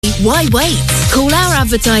Why wait? Call our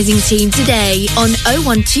advertising team today on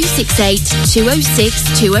 01268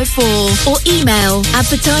 206 204 or email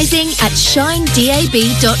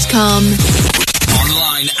advertising@shinedab.com.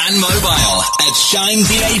 Online and mobile at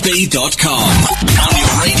shinedab.com. On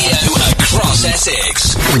your radio across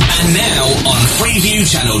Essex. And now on Freeview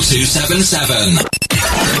Channel 277.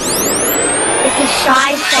 It's a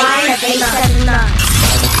Shy 879.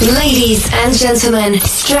 Ladies and gentlemen,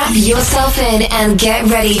 strap yourself in and get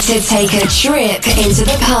ready to take a trip into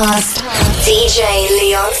the past. DJ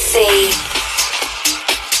Leon C.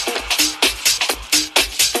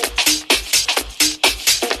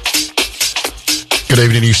 Good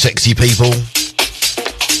evening, you sexy people.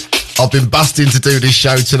 I've been busting to do this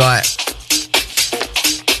show tonight.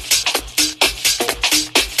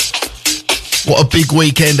 What a big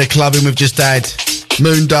weekend of clubbing we've just had.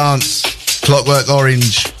 Moon Dance, Clockwork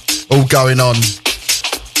Orange, all going on.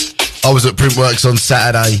 I was at Printworks on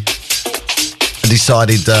Saturday and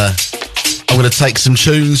decided I'm going to take some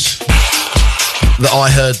tunes that I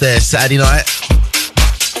heard there Saturday night.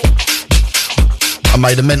 I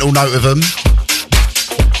made a mental note of them.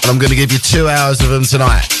 And I'm going to give you 2 hours of them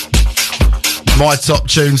tonight. My top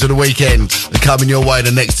tunes of the weekend are coming your way in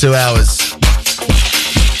the next 2 hours.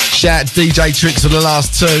 Shout out DJ Tricks for the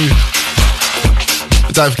last two.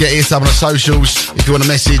 But don't forget, here's some on the socials. If you want a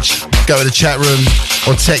message, go to the chat room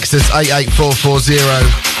or text us 88440.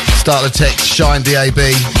 Start the text Shine DAB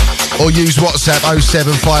or use WhatsApp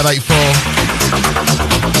 07584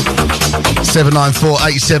 794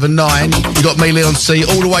 879. You got me, Leon C,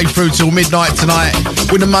 all the way through till midnight tonight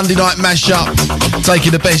with a Monday night mashup,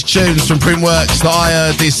 taking the best tunes from Printworks that I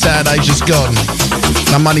heard this Saturday just gone.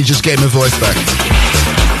 Now money just getting my voice back.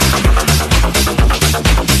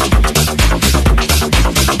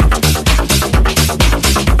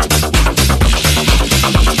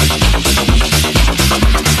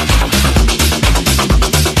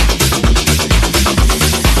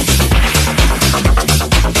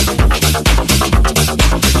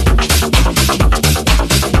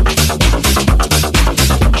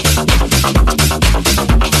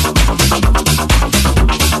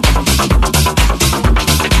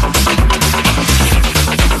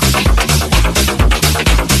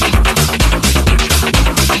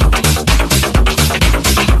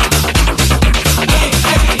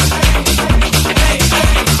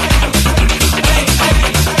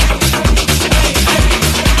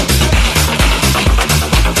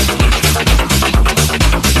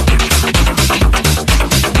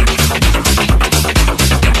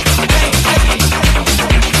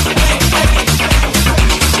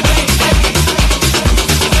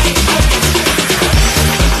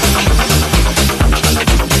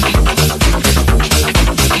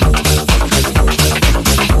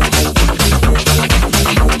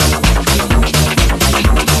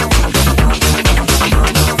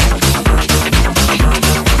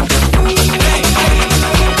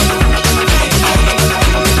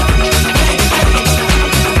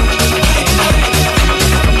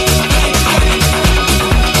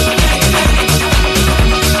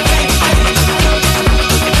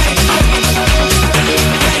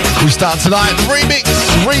 Start tonight, the remix,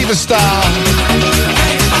 Reva Star.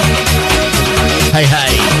 Hey,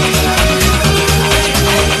 hey.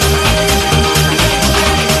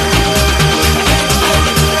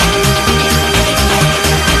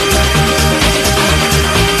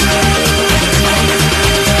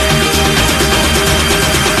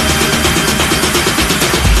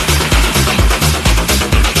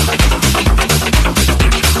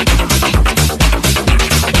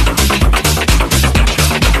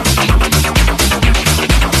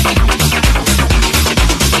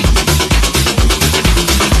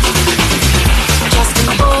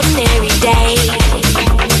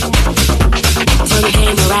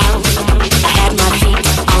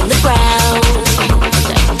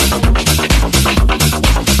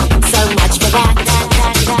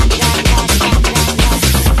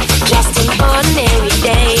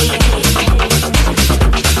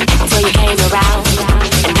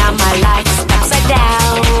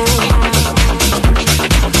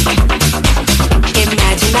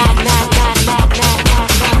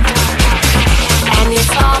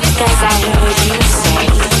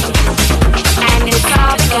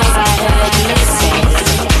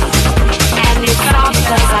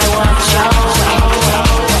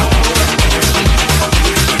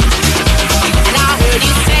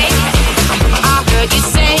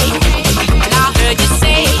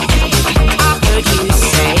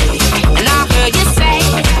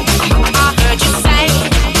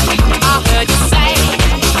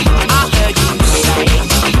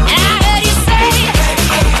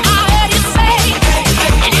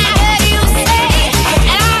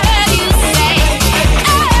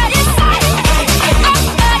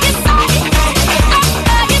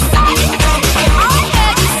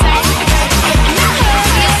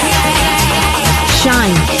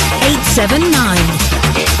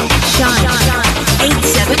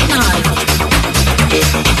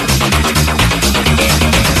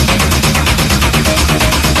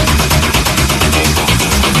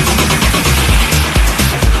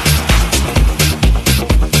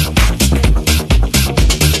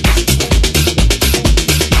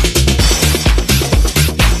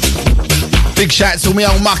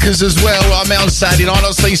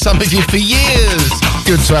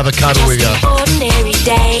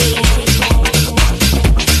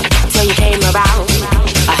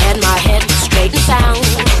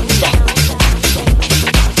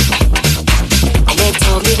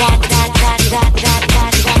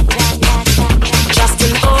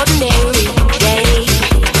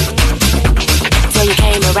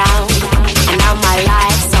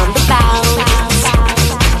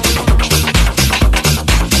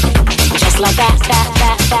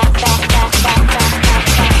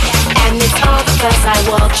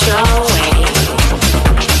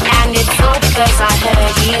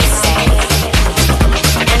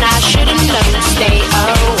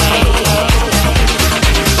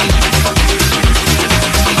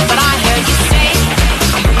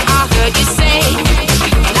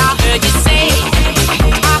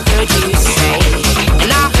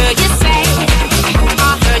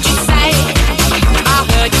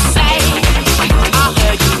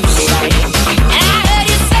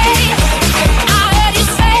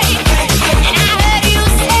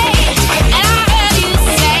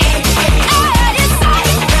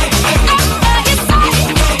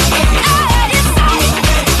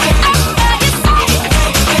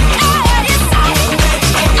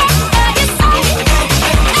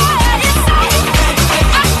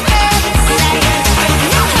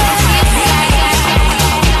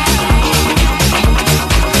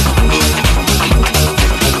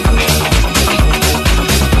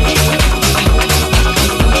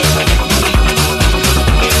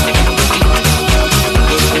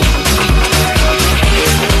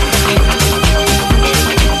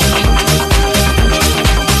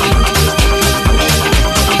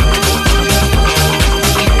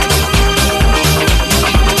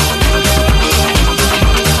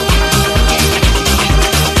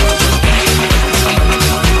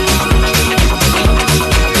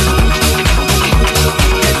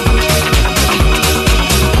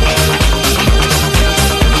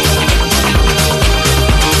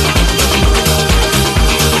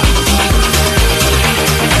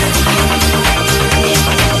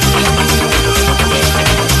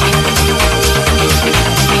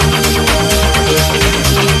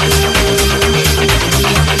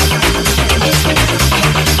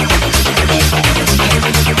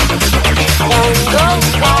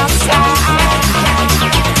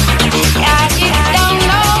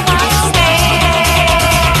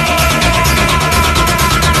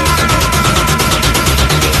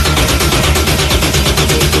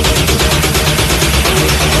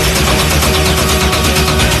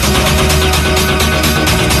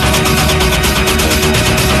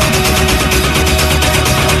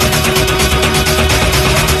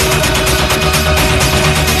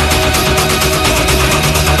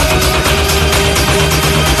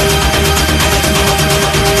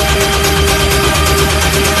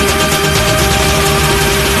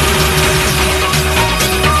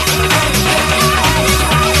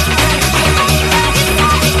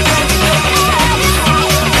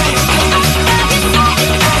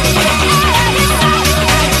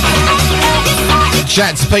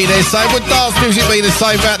 Chat to Pete there saying, would dance music be the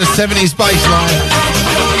same about the 70s bassline?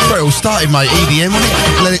 Where it all started, mate, EDM, wasn't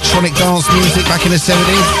it? Electronic dance music back in the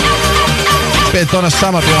 70s. Bit of Donna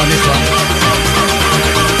Summer behind this one.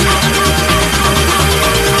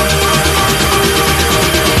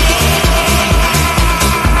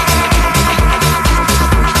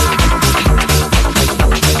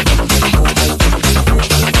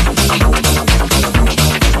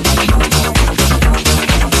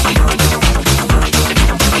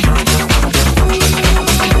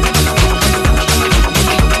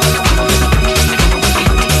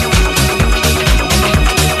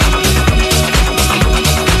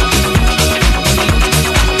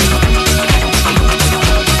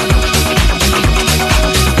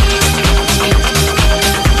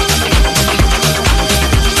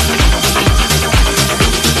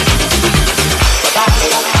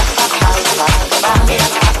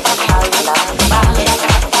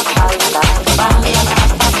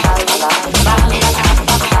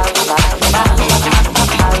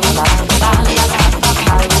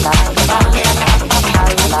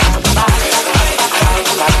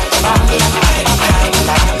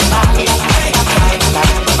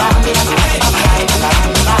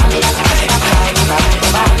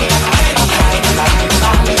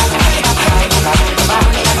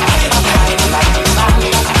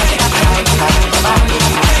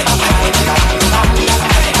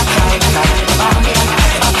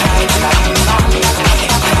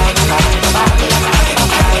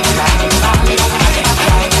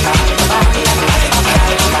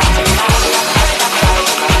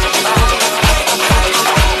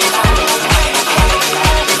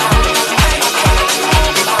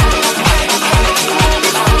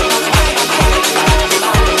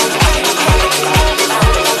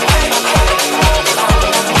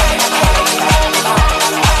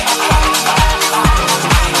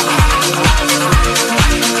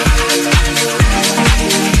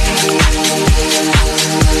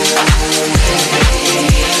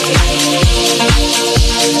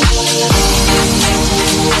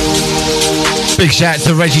 Big shout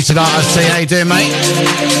to Reggie tonight. I see. How you doing, mate?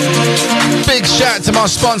 Big shout to my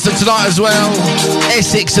sponsor tonight as well,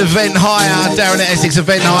 Essex Event Hire. Darren at Essex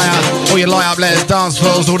Event Hire. All your light up letters, dance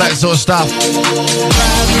floors, all that sort of stuff.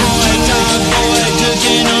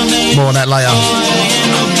 More on that later.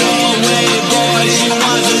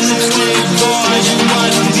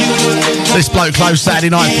 This bloke closed Saturday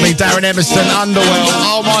night for me, Darren Emerson, Underworld.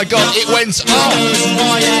 Oh my God, it went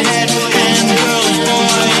off.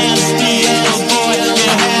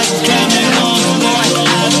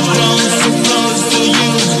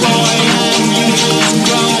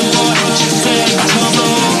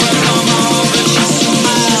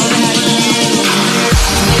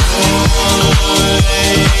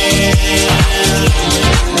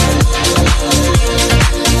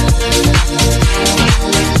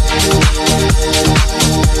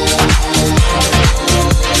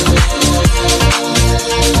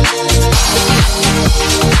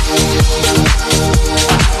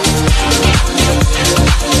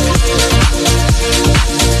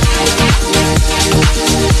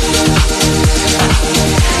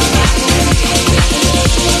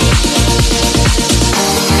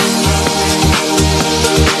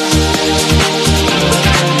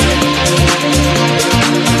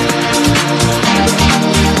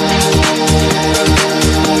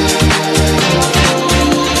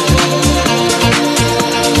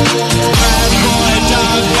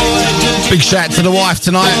 Big shout to the wife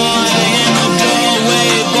tonight.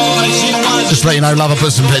 Just let you know, love, I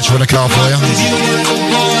put some petrol in the car for you.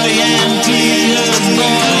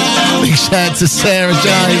 Big shout to Sarah J.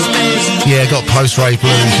 Yeah, got post-rape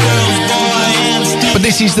blues, yeah. But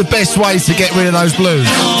this is the best way to get rid of those blues.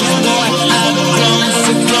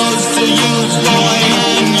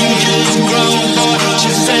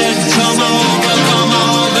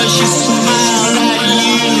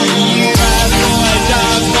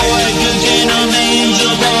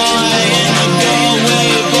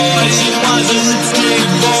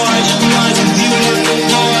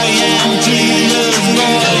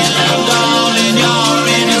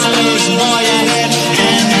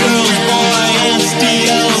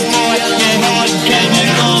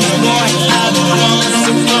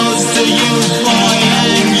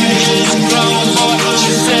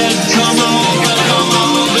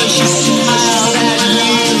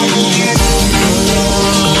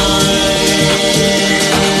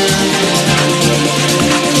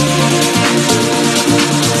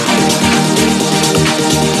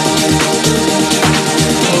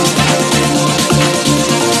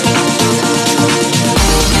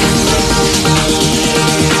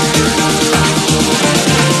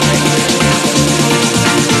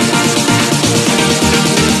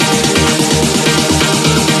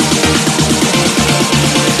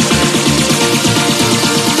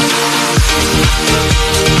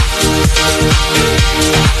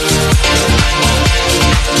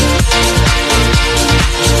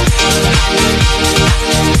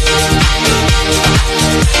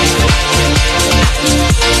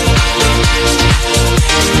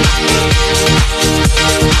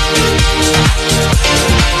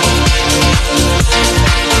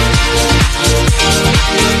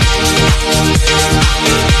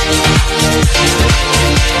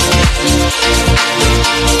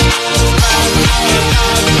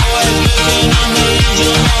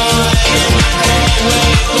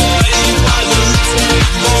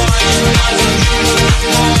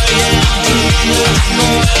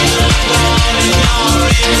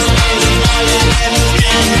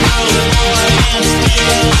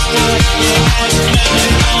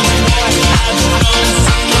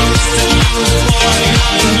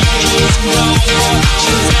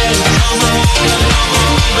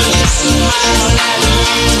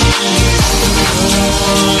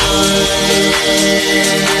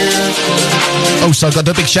 Also got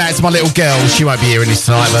a big shout out to my little girl. She won't be hearing this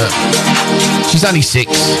tonight, but she's only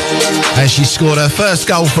 6 and she scored her first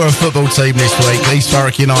goal for her football team this week, East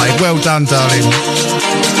Thurrock United. Well done, darling.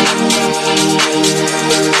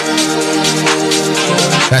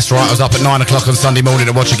 That's right, I was up at 9 o'clock on Sunday morning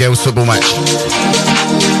to watch a girls' football match.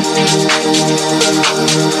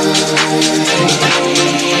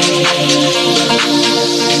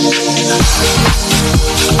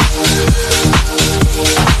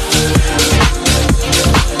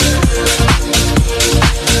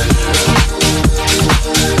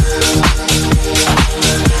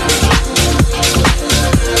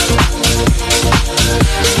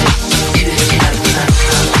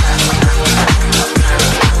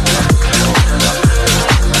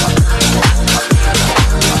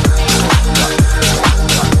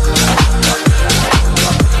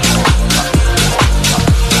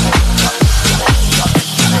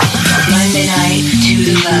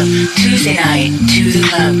 Tuesday night to the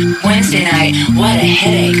club. Wednesday night, what a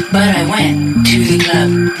headache, but I went to the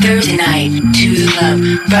club. Thursday night to the club.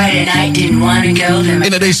 Friday night, didn't want to go. Then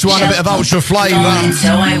into this one, a bit of ultra flavour.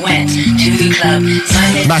 So I went to the club.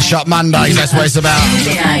 Sunday Mash up Mondays, that's what it's about.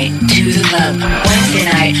 Tuesday night to the club. Wednesday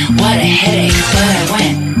night, what a headache, but I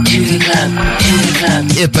went to the club. To the club.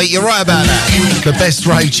 Yeah, Pete, you're right about that. The best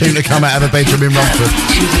rave tune to come out of a bedroom in Romford.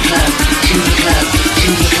 To the club. To the club. To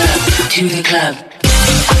the club. To the club.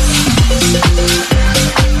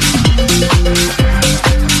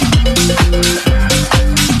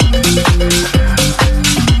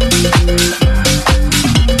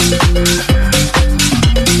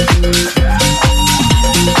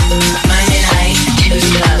 Monday night to the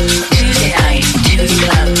club. Tuesday night to the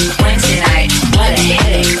club. Wednesday night, what a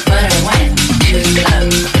headache, but I went to the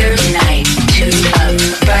club. Thursday night to the club.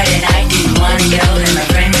 Friday night, didn't want to go. Then my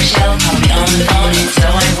friend Michelle called me on the phone, and so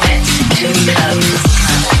I went to the club.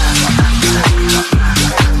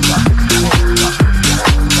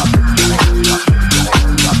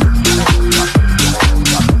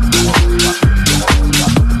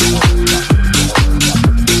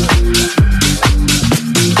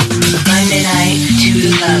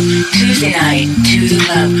 Tuesday night to the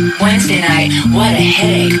club. Wednesday night, what a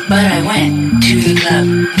headache, but I went to the club.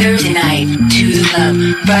 Thursday night to the club.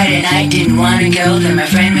 Friday night, didn't want to go. Then my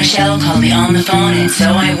friend Michelle called me on the phone, and so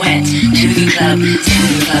I went to the club. To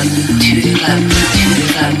the club. To the club. To the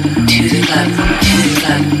club. To the club. To the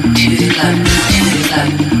club. To the club. To the club.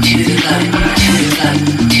 To the club. To the club.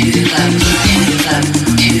 To the club. To the club.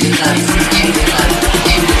 To the club. To the club.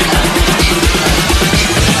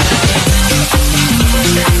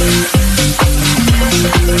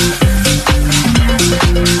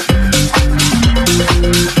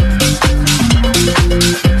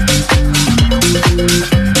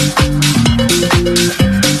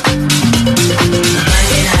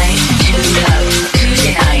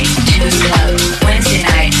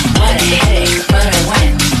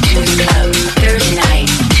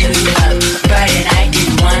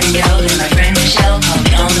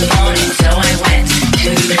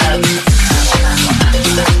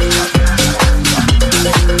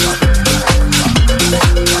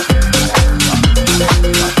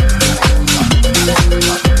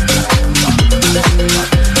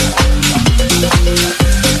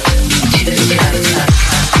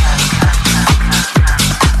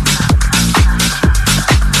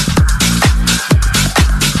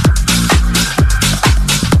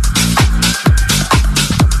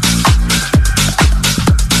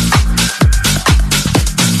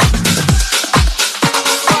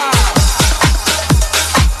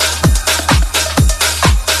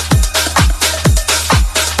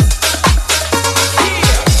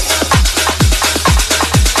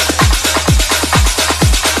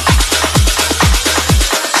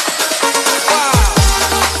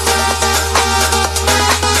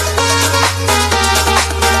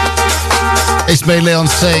 It's me, Leon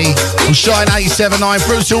C. I'm Shine 87.9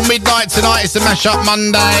 through till midnight tonight. It's the Mash Up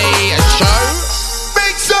Monday show.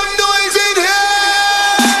 Make some noise in here!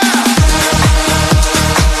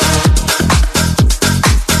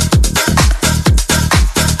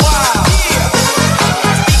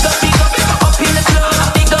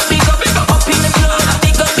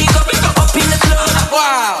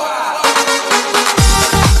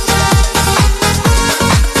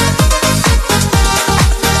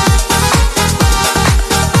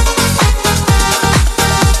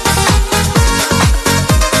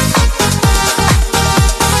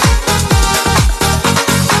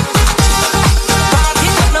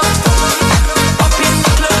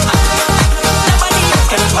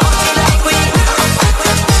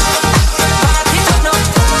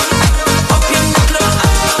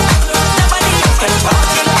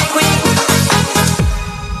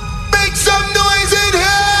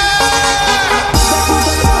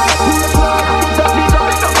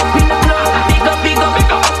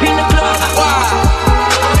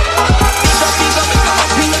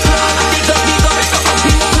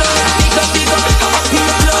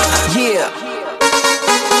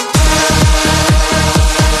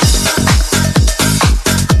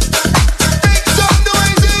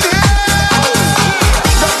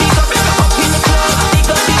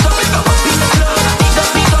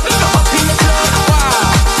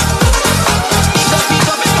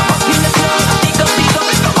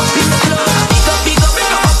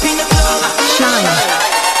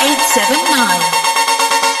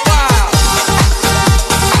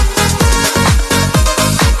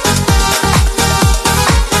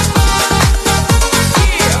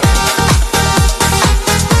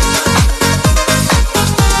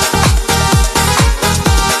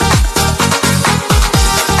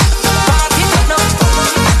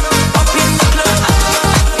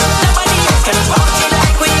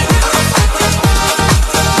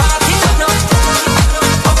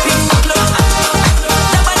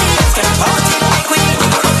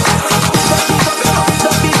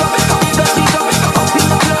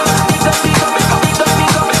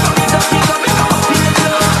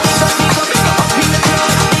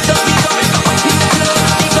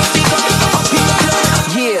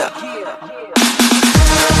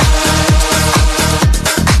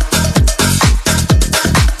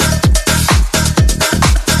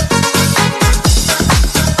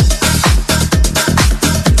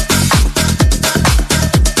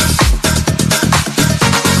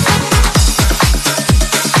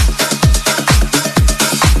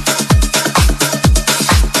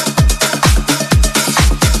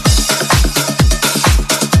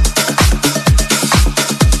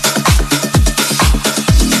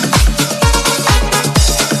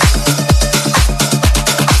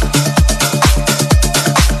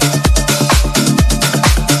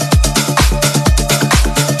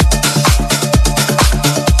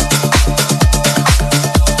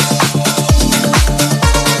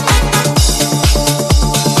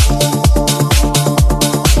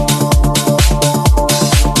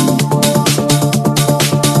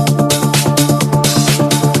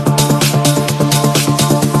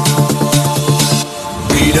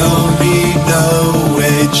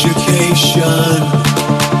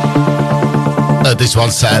 Heard this one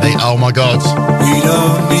Saturday. Oh my God. We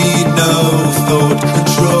don't need no thought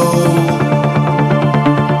control.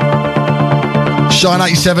 Shine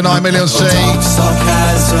 87.9 million C.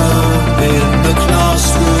 Sarcasm in the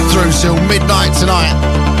classroom. Through till midnight tonight.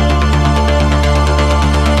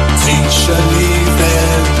 Teacher, leave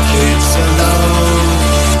them kids alone.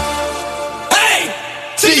 Hey!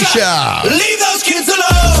 Teacher! Leave those kids alone!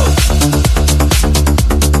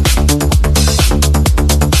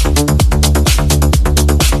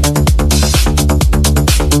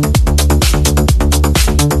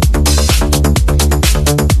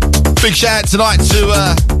 Big shout out tonight to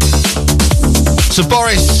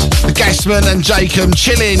Boris, the Gasman and Jacob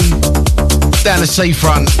chilling down the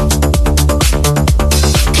seafront.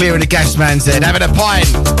 Clearing the Gasman's head, having a pint.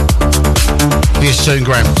 Be you soon,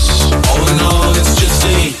 Gramps. All in all, it's just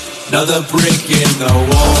another brick in the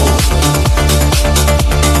wall.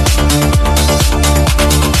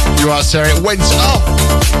 You are, sir, it went off.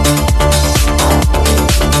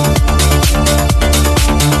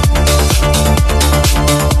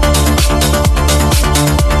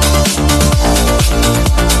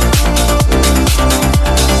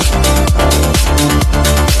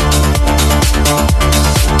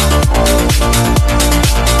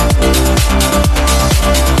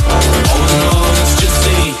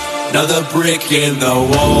 Another brick in the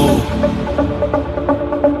wall.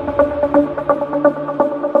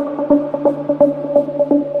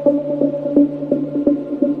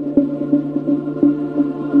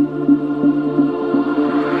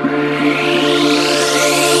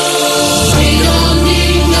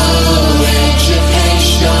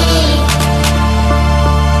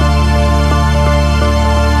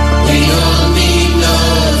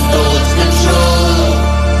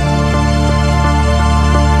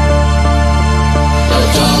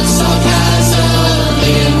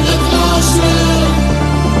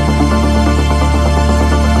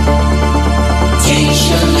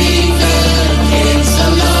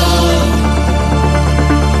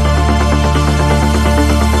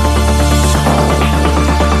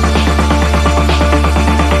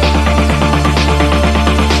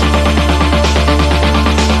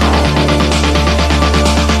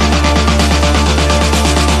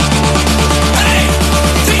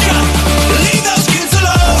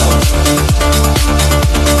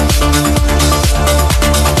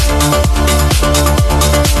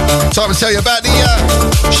 Time to tell you about the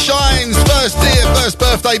Shine's first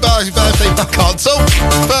birthday party. I can't talk.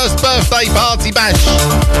 First birthday party bash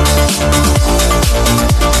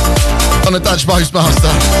on the Dutch Postmaster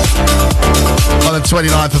on the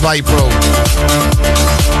 29th of April.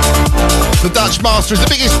 The Dutch Master is the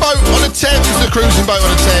biggest boat on the Thames, the cruising boat on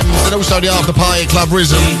the Thames, and also the after party at Club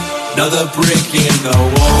Risen. Another brick in the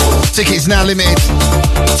wall. Tickets now limited.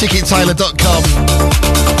 TicketTailor.com.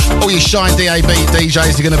 All your Shine DAB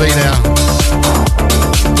DJs are going to be there.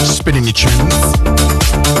 Spinning your tunes.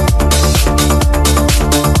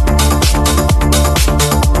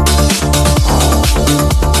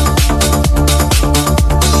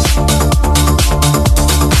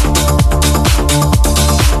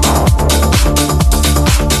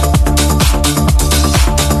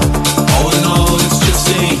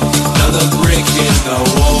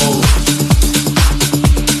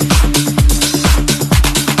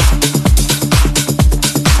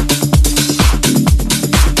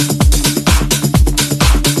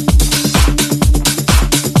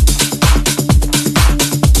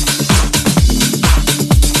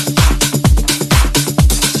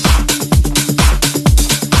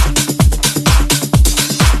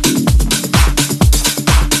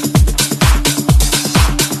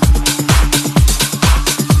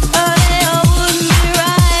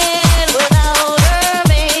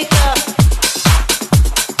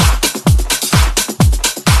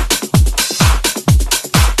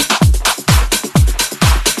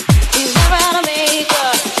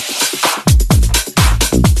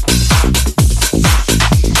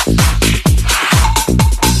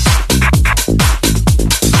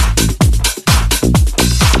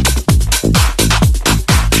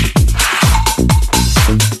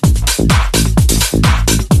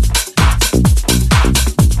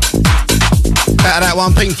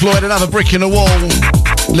 One Pink Floyd, another brick in the wall.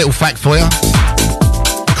 Little fact for you.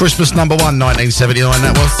 Christmas number 1, 1979,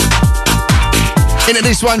 that was. Into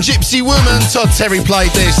this one, Gypsy Woman. Todd Terry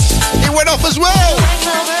played this. It went off as well.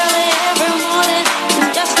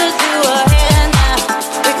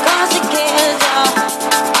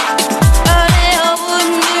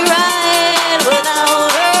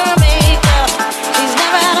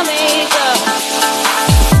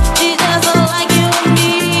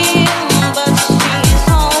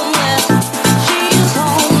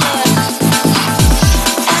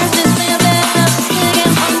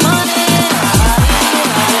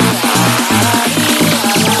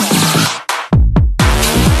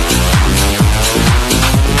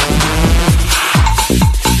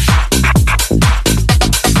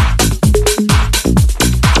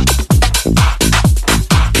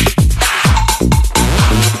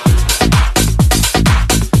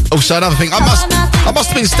 Also, another thing, I must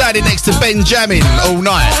have been standing next to Ben jamming all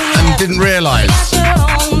night and didn't realise.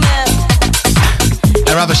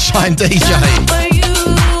 Our other Shine DJ.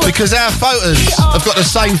 Because our photos have got the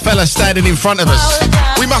same fella standing in front of us.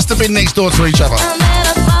 We must have been next door to each other.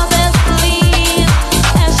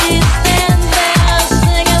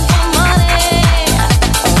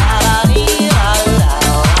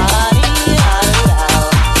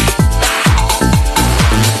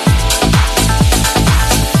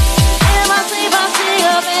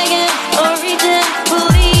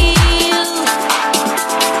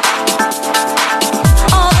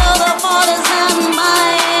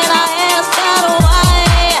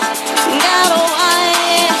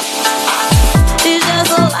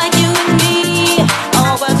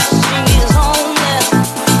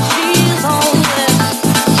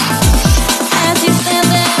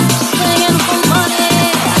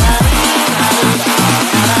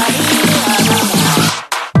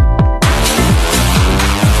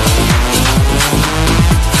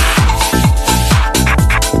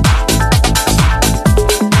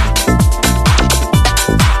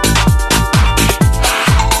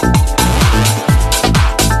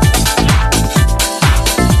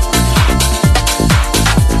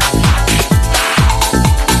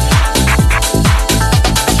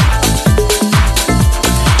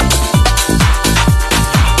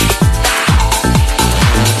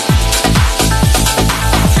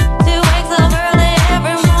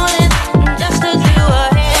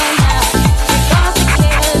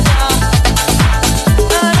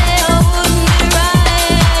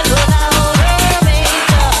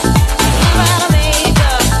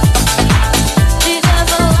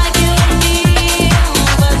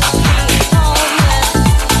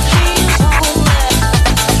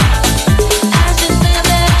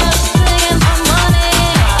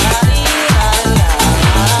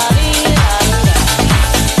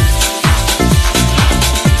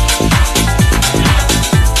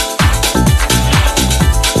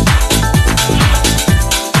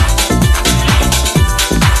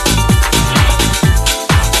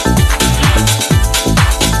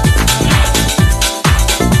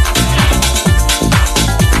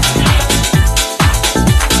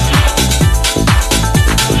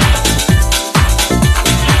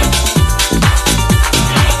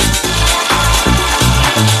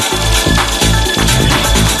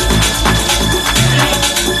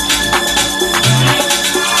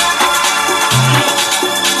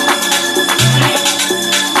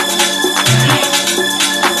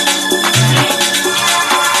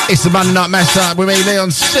 It's the Monday Night Mass-Up with me,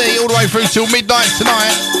 Leon C, all the way through till midnight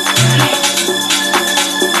tonight.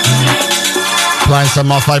 Playing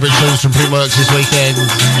some of my favourite tunes from Printworks this weekend.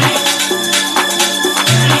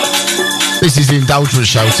 This is the Indulgence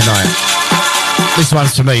Show tonight. This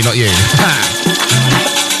one's for me, not you.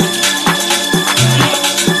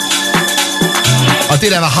 I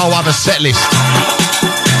did have a whole other set list.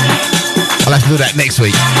 I'll have to do that next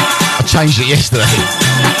week. I changed it yesterday.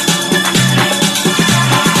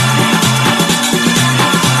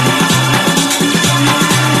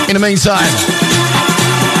 In the meantime,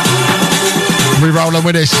 we roll on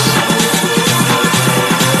with this.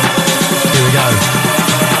 Here we go.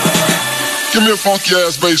 Give me a funky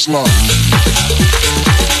ass bass line.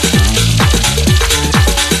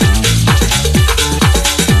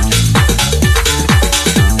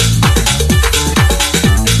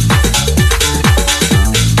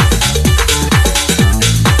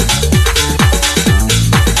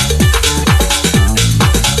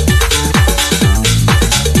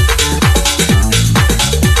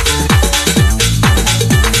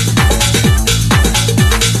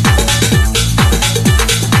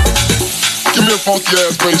 Funky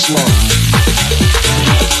ass bass line.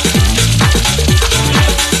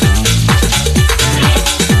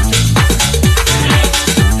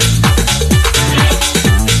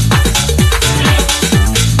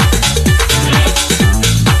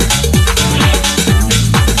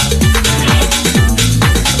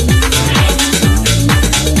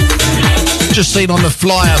 Just seen on the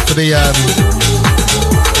flyer for the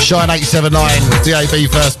Shine 879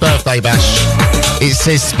 DAB first birthday bash. It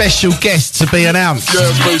says special guest to be announced.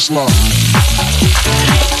 Yes, baseline.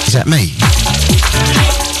 Is that me?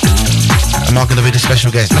 Am I going to be the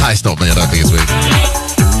special guest? No, it's not me. I don't think it's me.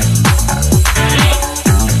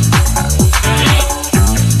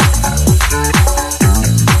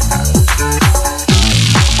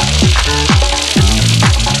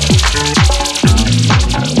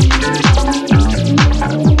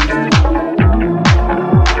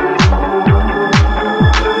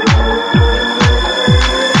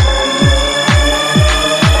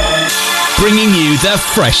 bringing you the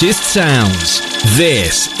freshest sounds.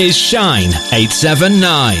 This is Shine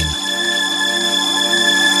 879.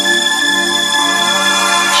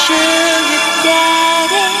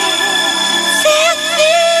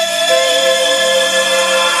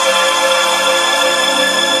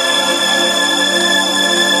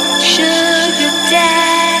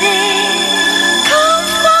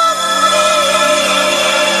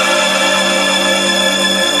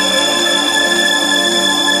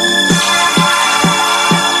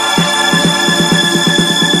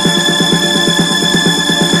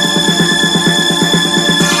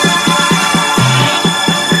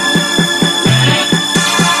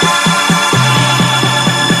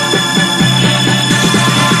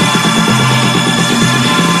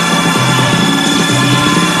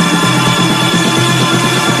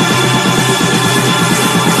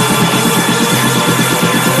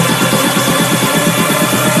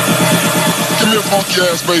 Funky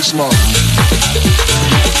ass bass line.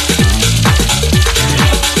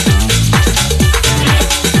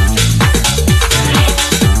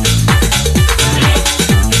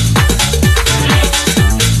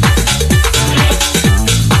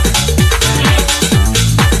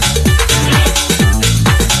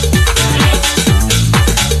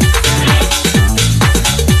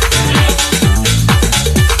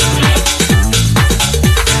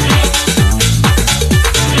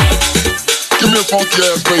 Funky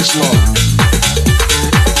ass bass line.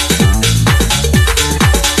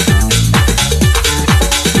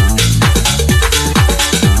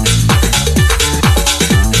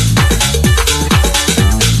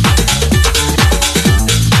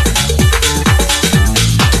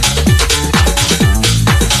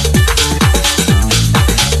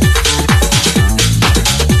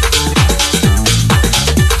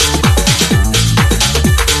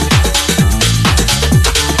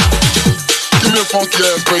 Funky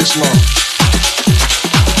ass bass line.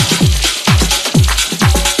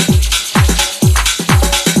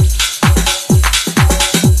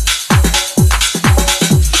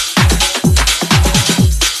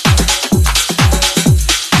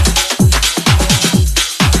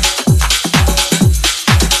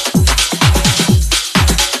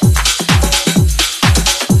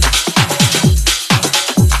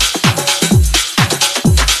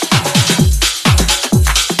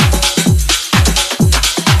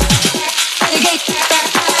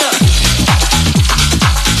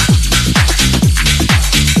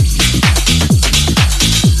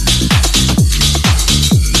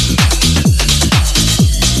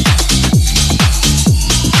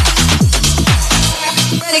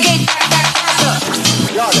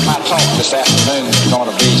 This afternoon is going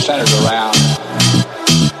to be centered around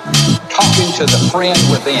talking to the friend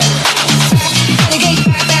within.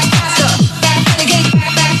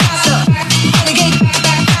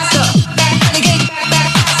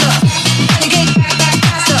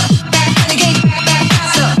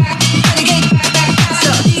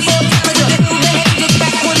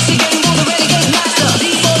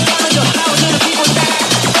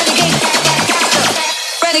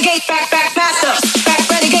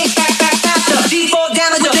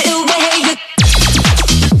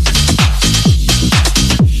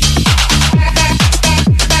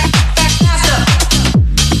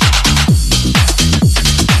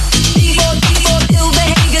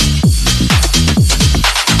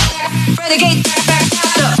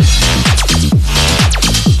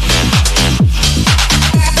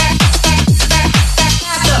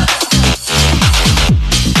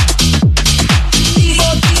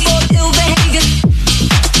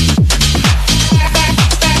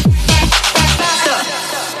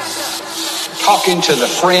 Talking to the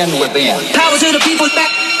friend within. Power to the people back.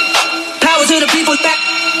 Power to the people back.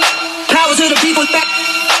 Power to the people back.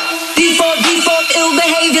 Default, ill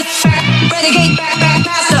behavior. Renegade back,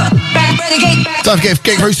 faster. Renegade back. Don't forget to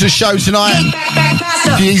get through to the show tonight.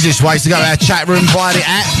 The easiest way is to go to our chat room via the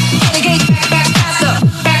app.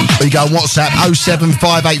 Or you go on WhatsApp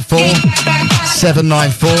 07584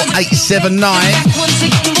 794 879.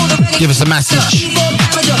 Give us a message.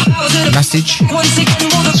 Message?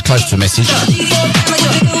 It's close to a message.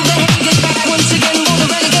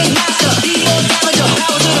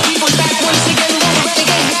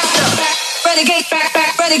 Renegade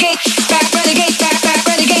back, renegade back,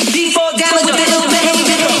 renegade default damage with the ill behavior.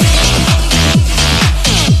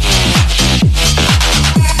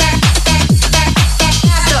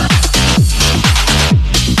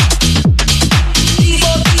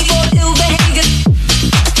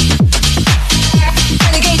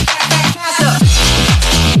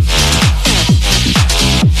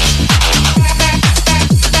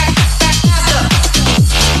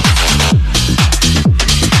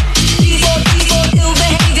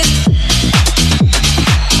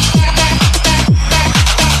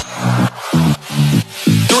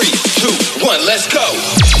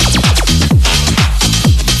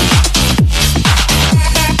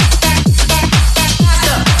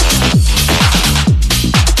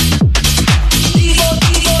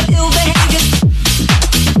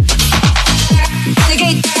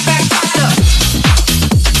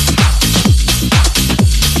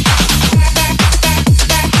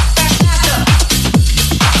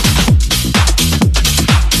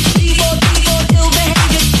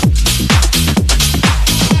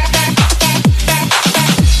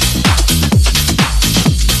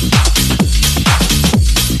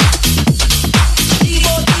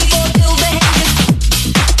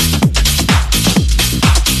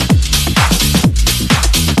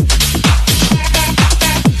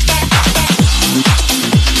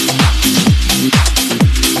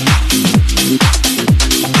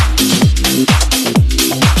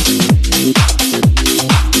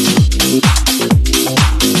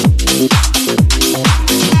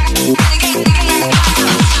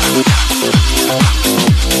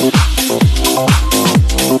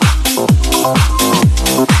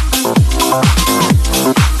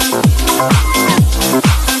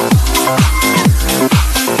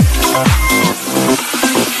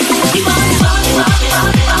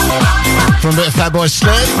 Fatboy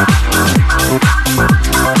Slim.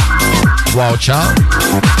 Wild Child.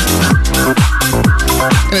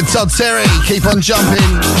 And it's Todd Terry, Keep On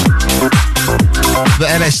Jumping. The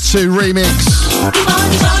LS2 remix.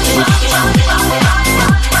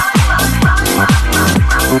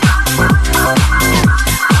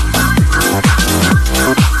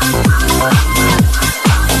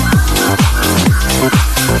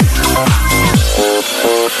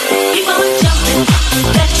 Keep on jumping,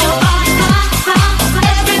 let your body fly, fly,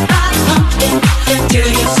 everybody pumping till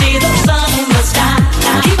you see the sun in the sky.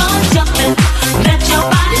 Keep on jumping, let your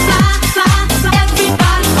body fly, fly,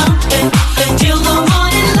 everybody pumping until the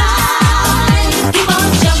morning light. Keep on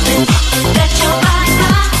jumping, let your body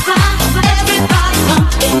fly, fly, everybody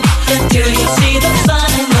pumping until you see the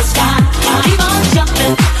sun in the sky. Keep on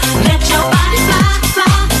jumping, let your body fly,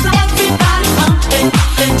 fly, everybody pumping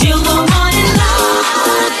until the morning light.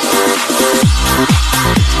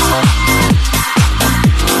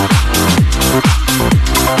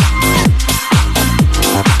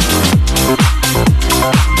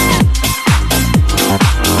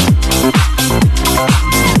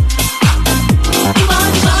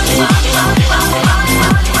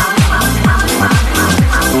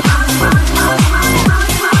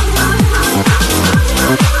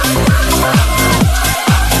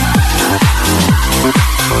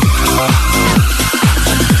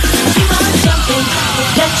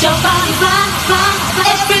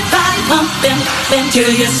 Till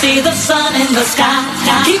you see the sun in the sky.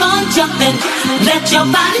 Keep on jumping, let your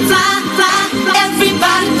body fly, fly,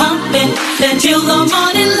 everybody pumping until the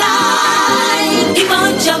morning light. Keep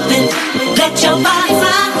on jumping, let your body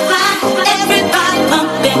fly, fly, everybody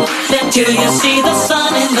pumping until you see the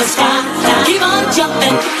sun in the sky. Keep on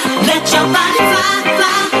jumping, let your body fly,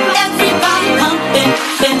 fly, everybody pumping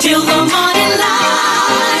until the morning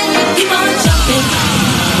light. Keep on jumping,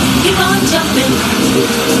 keep on jumping,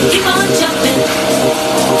 keep on jumping.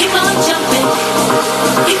 Keep on jumping,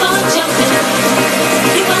 keep on jumping,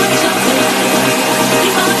 keep on jumping,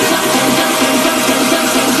 keep on jumping, jumping, jumping,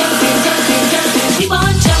 jumping, jumping, jumping, jumping. Keep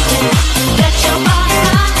on jumping, let your body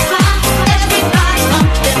fly, fly, everybody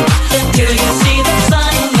pumping until you see the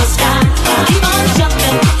sun in the sky. Keep on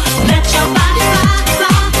jumping, let your body fly,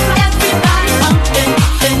 fly, everybody pumping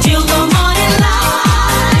until the morning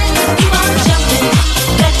light. Keep on jumping,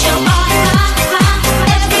 let your body fly, fly,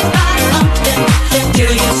 everybody pumping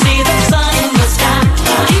until you see the sun in the sky.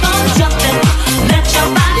 Keep on jumping, let your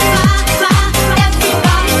body fly, fly,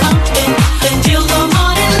 everybody pumping until the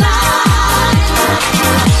morning light.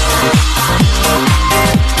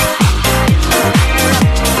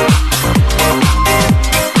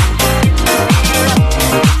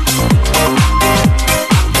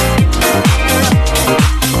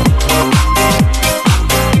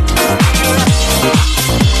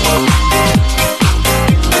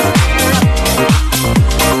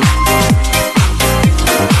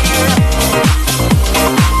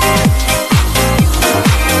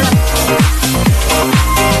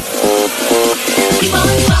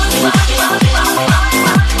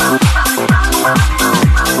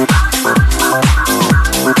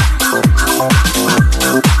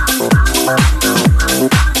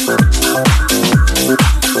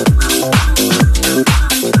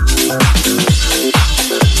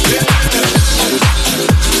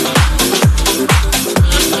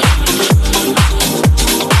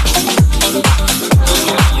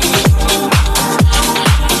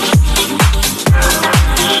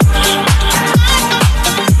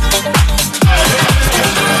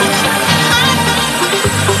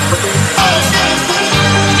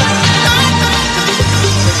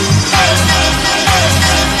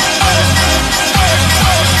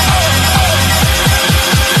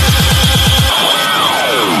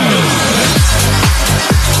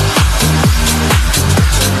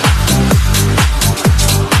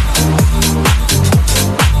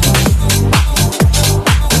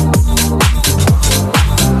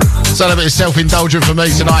 Done a bit of self-indulgent for me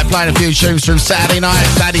tonight, playing a few tunes from Saturday night,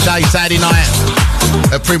 Saturday night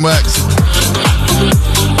at Primworks.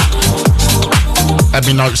 Had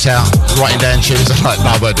my notes out, writing down tunes. I'm like,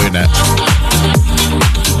 no, we're doing that.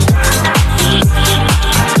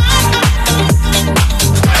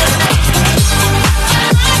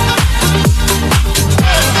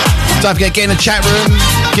 Don't forget, get in the chat room,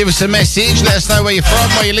 give us a message, let us know where you're from,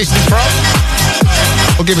 where you're listening from.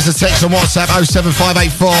 Or give us a text on WhatsApp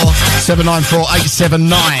 07584 794 879.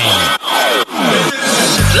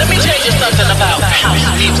 Let me tell you something about house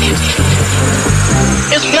music.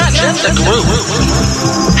 It's not just a groove.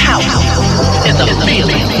 House is a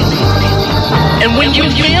feeling. And when you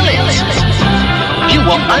feel it, you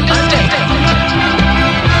will understand.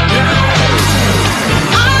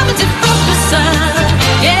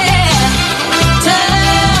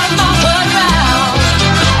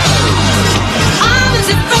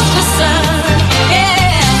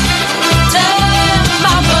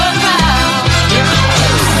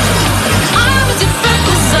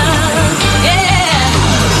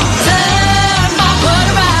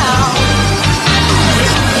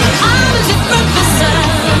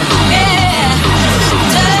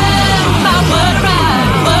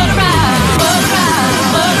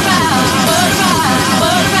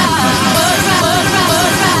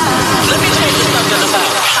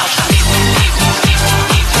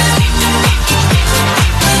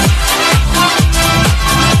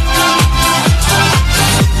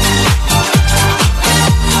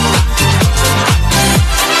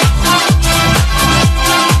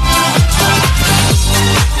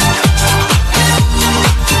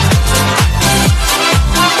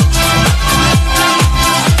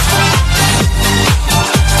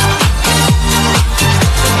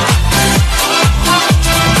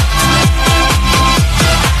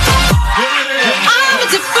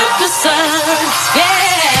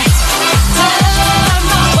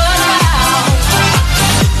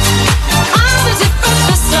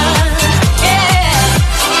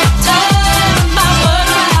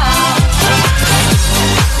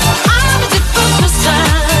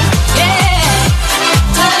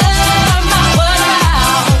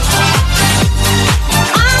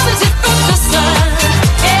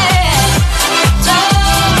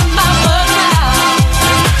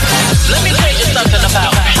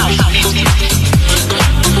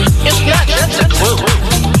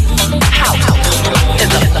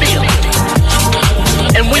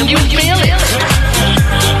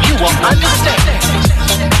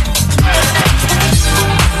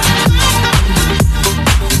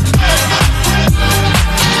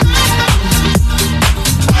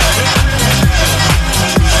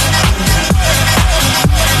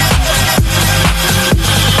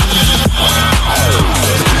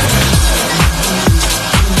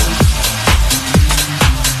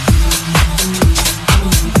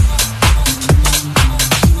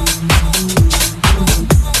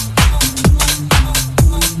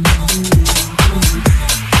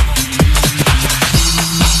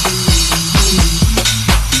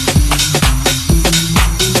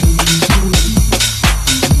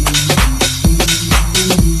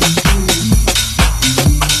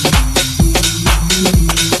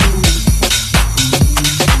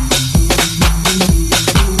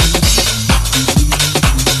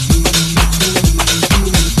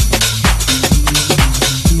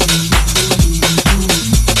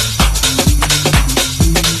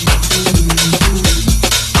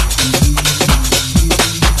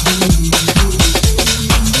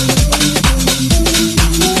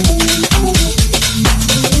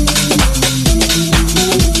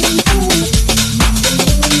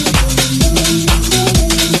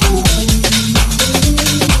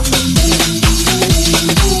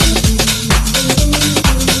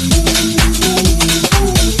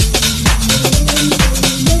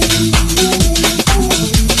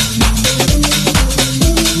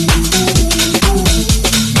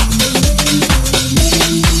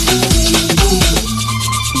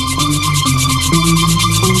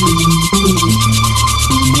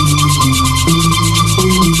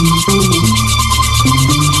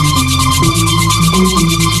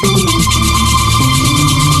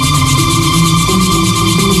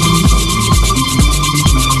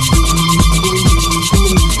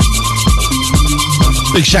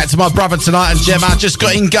 Big shout to my brother tonight and Gemma. Just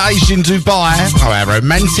got engaged in Dubai. Oh, how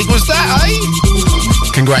romantic was that, eh?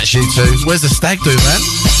 Congrats, you two. Where's the stag do, man?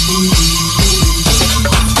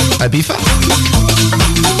 Ibiza?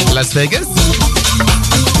 Las Vegas?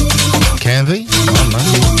 Can be? I don't know.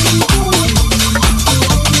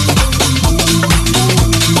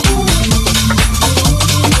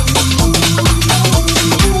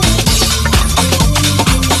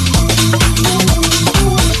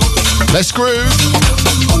 Let's groove.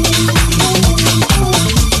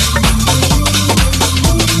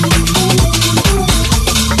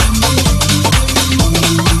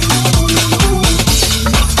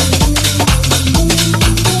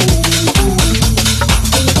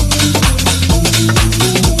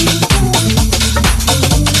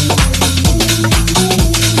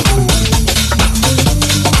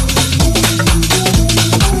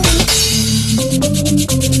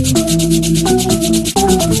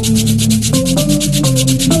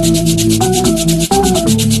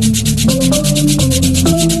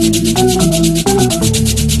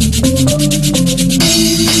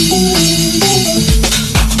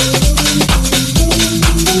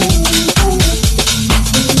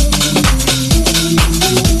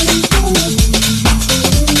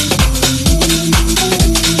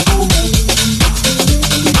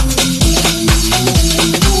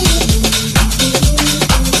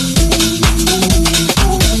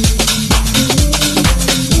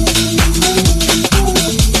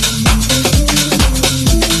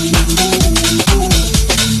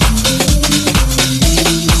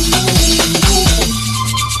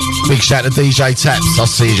 Shout to DJ Taps. I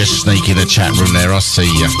see you just sneaking in the chat room there. I see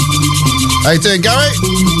you. How you doing, Gary?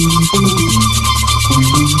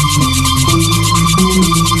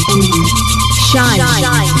 Shine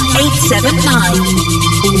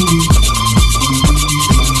 879.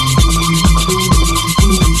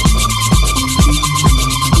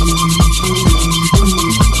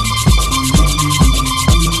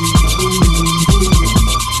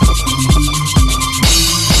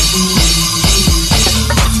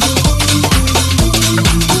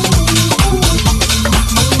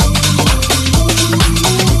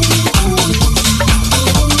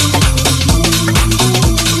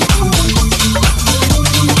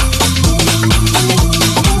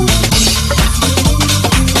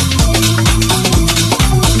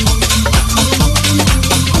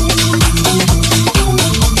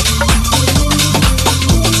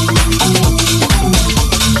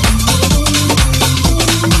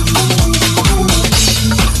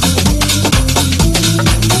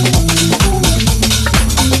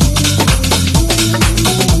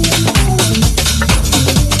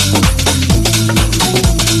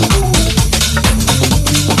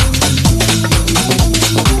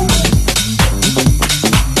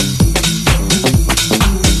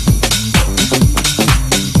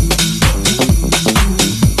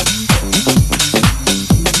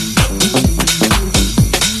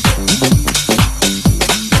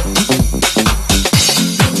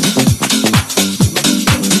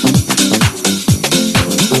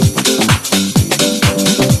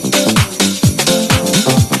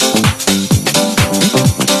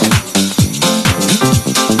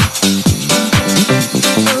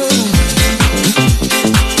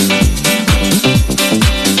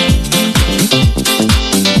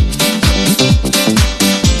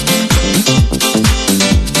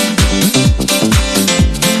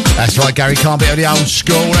 Gary can't be on the old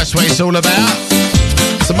school, that's what it's all about.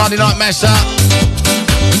 It's a Monday night mash up.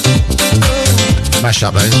 Mash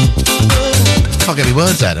up, those. Can't get any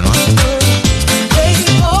words out tonight.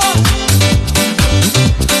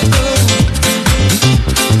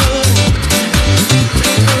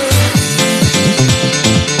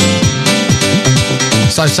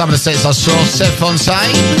 So some of the sets I saw: Seth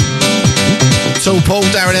Fontaine, Tall Paul,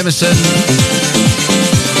 Darren Emerson,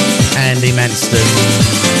 Andy Manston,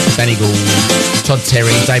 Danny Gould, Todd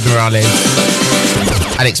Terry, Dave Morales,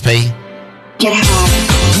 Alex P, Get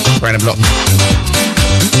High, Brandon Block.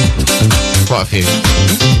 Quite a few.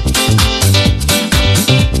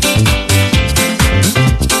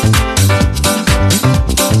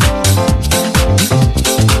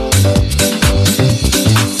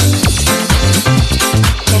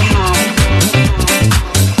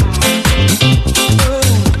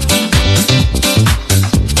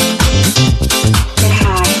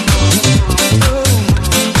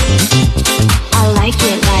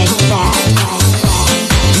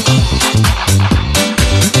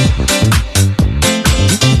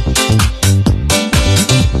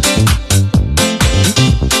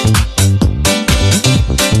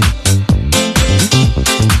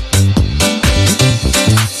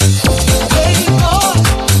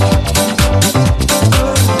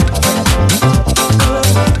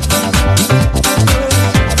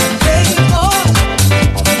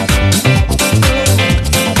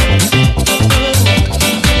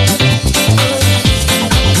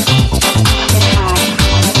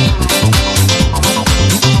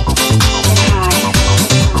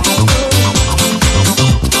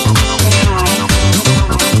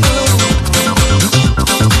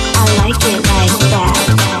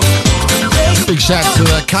 shout to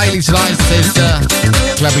Kaylee tonight. Says,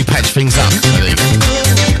 glad we patched things up.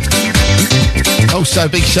 Also,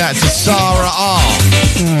 big shout to Sarah R.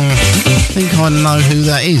 I think I know who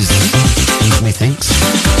that is. Methinks.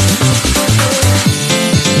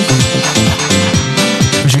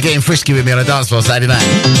 We should be getting frisky with me on a dance floor Saturday night.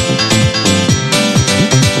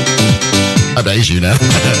 I bet it's you now.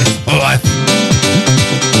 All right.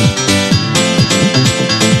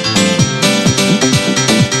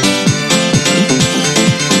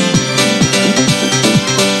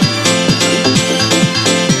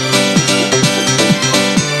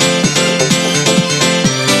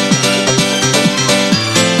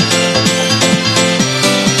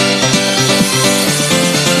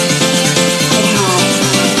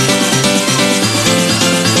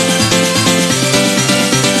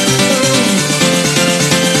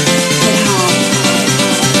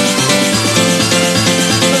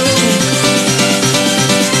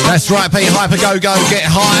 That's right, Pete. Hyper Go Go Get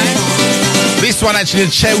High. This one actually a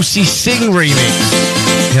Chelsea Sing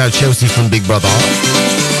remix. You know Chelsea from Big Brother.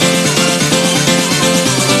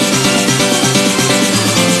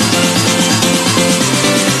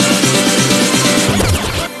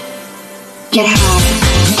 Get high.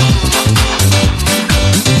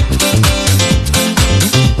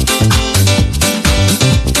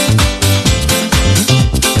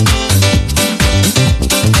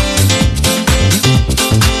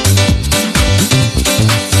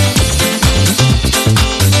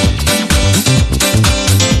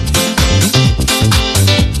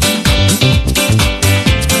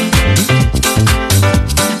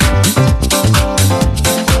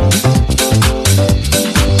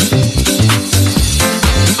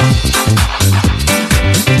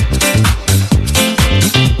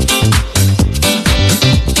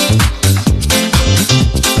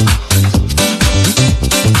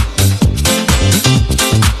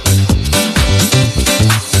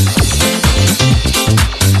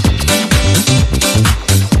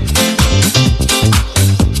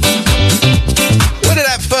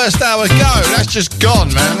 Just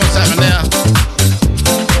gone, man. What's happening now?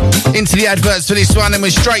 Into the adverts for this one, and we're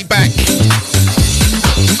straight back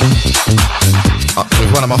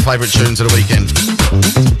with one of my favourite tunes of the weekend.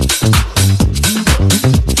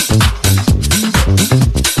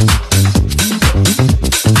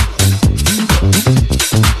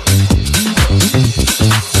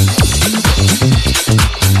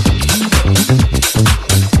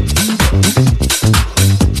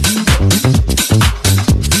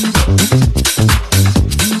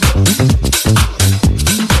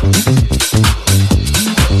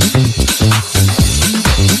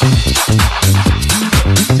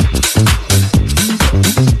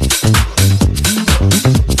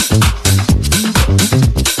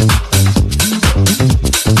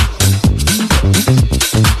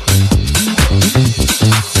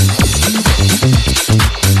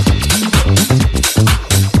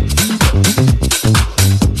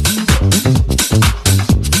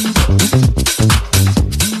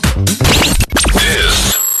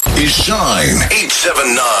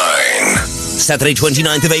 Saturday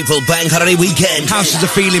 29th of April, Bank Holiday Weekend. Houses of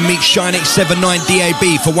Feeling meets Shine 879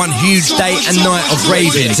 DAB for one huge day and night of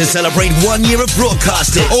raving. To celebrate 1 year of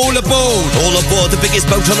broadcasting. All aboard! All aboard the biggest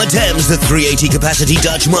boat on the Thames, the 380 capacity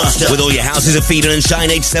Dutch Master. With all your Houses of Feeling and Shine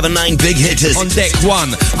 879 big hitters. On deck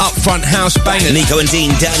one, up front house bangers. Nico and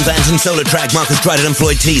Dean, Dan Vance and Solar Track, Marcus Dryden and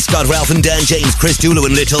Floyd T, Scott Ralph and Dan James, Chris Dulu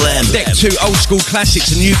and Little M. Deck two, old school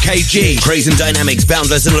classics and UKG. Craze and Dynamics,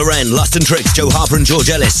 Boundless and Loren, Lust and Tricks, Joe Harper and George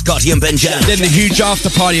Ellis, Scotty and Ben Jan. Then the huge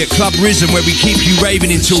after party at Club Risen where we keep you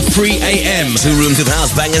raving until 3 a.m. 2 rooms of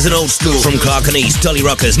house bangers and old school. From Clark and East, Dolly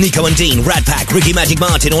Rockers, Nico and Dean, Rat Pack, Ricky Magic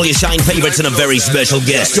Martin, all your Shine favourites and a very special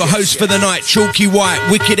guest. Your host for the night, Chalky White,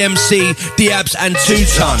 Wicked MC, Diabs and 2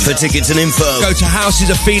 Ton. For tickets and info, go to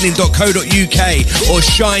housesofeeling.co.uk or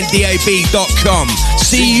shinedab.com.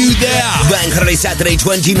 See you there. Bank Holiday Saturday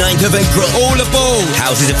 29th of April. All aboard.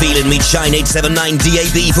 Houses of Feeling meet Shine 879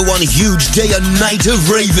 DAB for one huge day and night of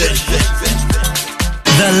raving.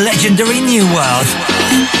 The legendary New World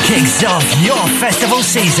kicks off your festival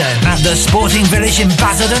season at the Sporting Village in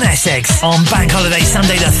Basildon, Essex on Bank Holiday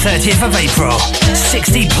Sunday the 30th of April.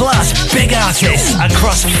 60 plus big artists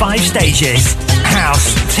across 5 stages.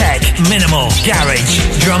 House, tech, minimal, garage,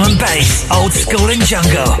 drum and bass, old school and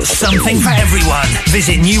jungle. Something for everyone.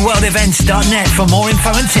 Visit newworldevents.net for more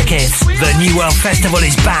info and tickets. The New World Festival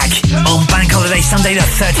is back on Bank Holiday Sunday the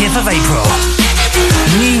 30th of April.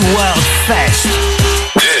 New World Fest.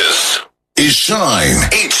 This is Shine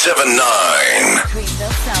 879.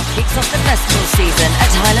 Greenville South kicks off the festival season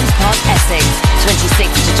at Highlands Park, Essex.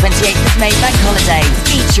 26th to 28th of May Bank Holiday,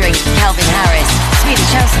 featuring Calvin Harris, Swedish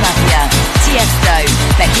House Mafia, Tiesto,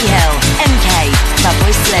 Becky Hill, MK, Fatboy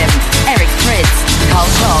Slim, Eric Prydz, Carl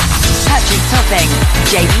Cox, Patrick Topping,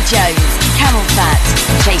 JB Jones, Camel Fat,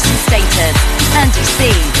 Jason Status, Andy C,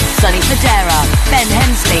 Sonny Federa, Ben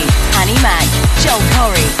Hensley, Annie Mac, Joel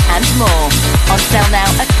Corey, and more. On sale now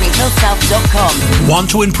at greenfieldSouth.com. Want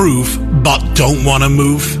to improve, but don't want to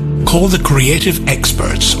move? Call the creative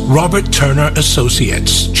experts, Robert Turner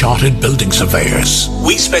Associates, Chartered Building Surveyors.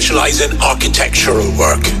 We specialize in architectural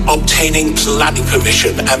work, obtaining planning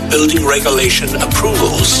permission and building regulation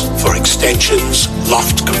approvals for extensions,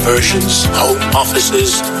 loft conversions, home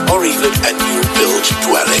offices, or even a new build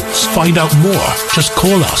dwellings. Find out more. Just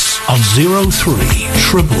call us on 03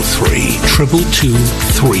 333 222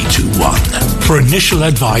 321 for initial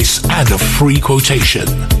advice and a free quotation.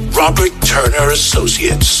 Robert Turner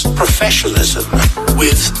Associates. Professionalism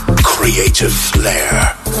with creative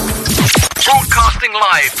flair. Broadcasting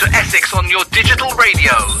live to Essex on your digital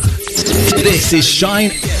radio. This is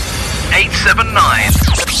Shine 879.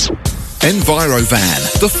 Envirovan,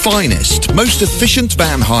 the finest, most efficient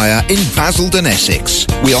van hire in Basildon, Essex.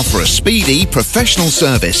 We offer a speedy, professional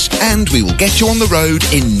service and we will get you on the road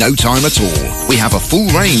in no time at all. We have a full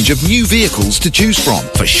range of new vehicles to choose from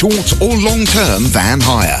for short or long-term van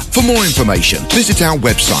hire. For more information, visit our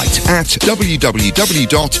website at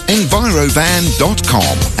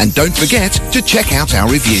www.envirovan.com and don't forget to check out our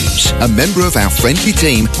reviews. A member of our friendly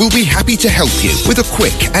team will be happy to help you with a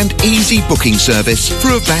quick and easy booking service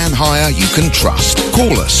for a van hire you can trust.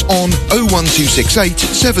 Call us on 01268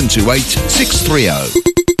 728 630.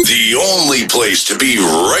 The only place to be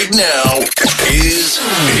right now is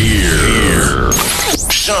here.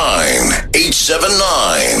 Shine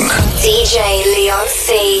 879. DJ Leon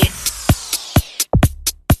C.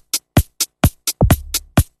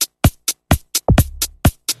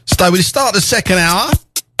 So we'll start the second hour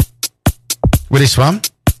with this one.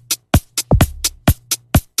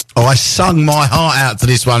 Oh, I sung my heart out to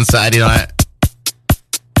this one Saturday night.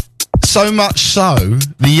 So much so,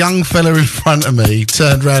 the young fella in front of me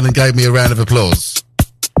turned around and gave me a round of applause.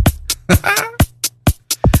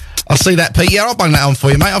 I'll see that, Pete. Yeah, I'll bung that on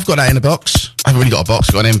for you, mate. I've got that in the box. I haven't really got a box.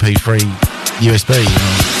 I've got an MP3 USB. You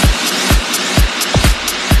know.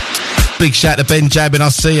 Big shout to Ben Jabbin. I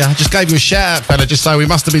see ya. I just gave you a shout out, fella, just so we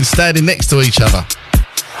must have been standing next to each other.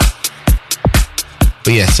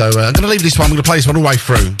 But yeah, so I'm going to leave this one. I'm going to play this one all the way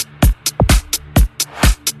through.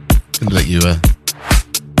 I'm going to let you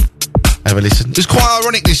have a listen. It's quite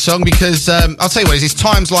ironic, this song, because I'll tell you what, it's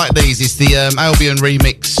times like these. It's the Albion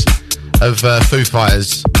remix of Foo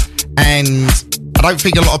Fighters. And I don't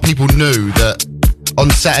think a lot of people knew that on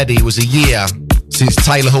Saturday was a year since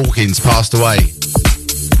Taylor Hawkins passed away.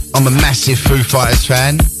 I'm a massive Foo Fighters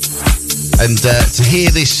fan. And to hear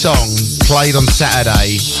this song played on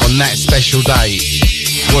Saturday, on that special day,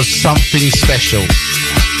 was something special.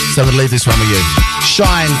 So we'll leave this one with you.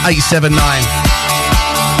 Shine 879.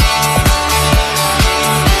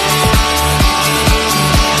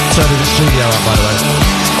 Turning the studio up, by the way.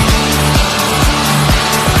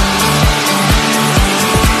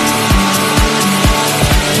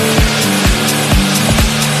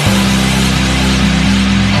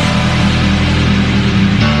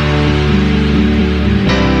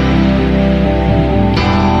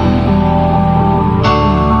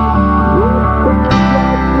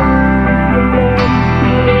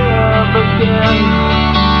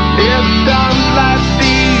 It's times like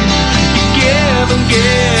these you give and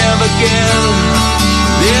give again.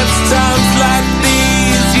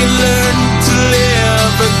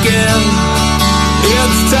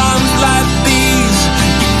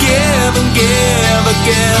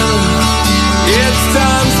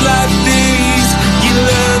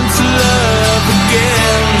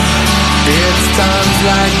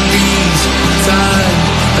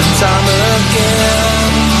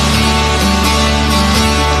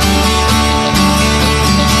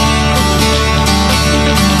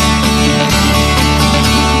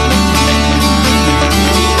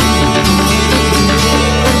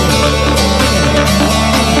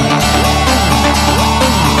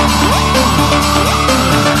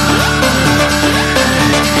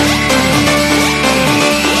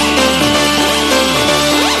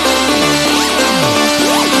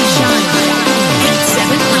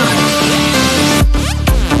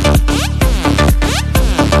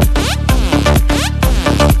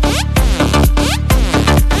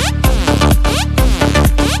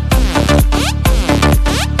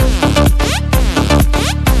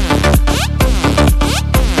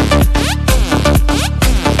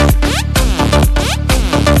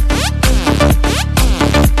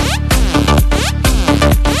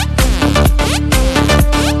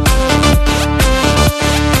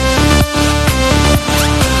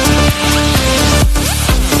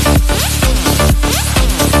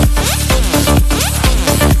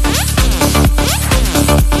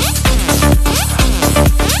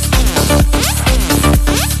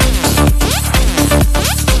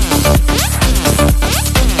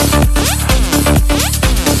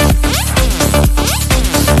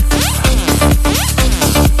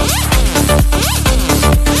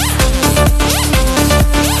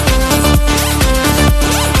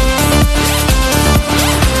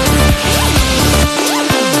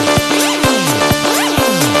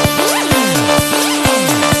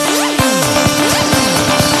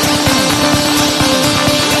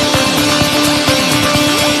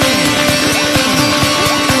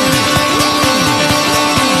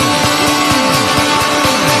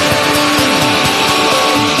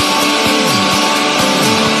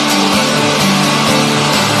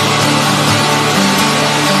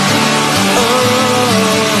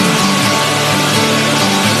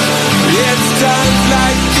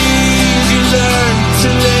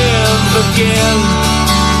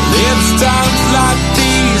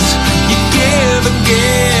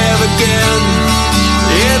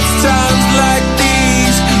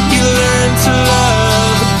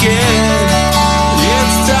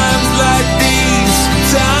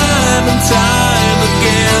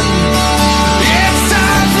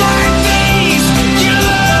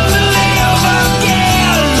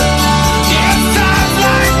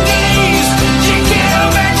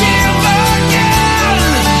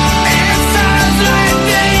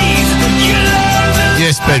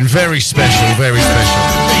 been very special, very special.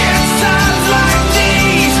 It's times like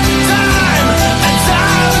these, time and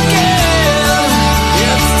time again.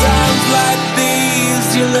 It's times like these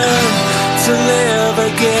you learn to live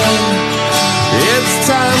again. It's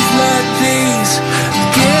times like these,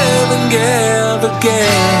 give and give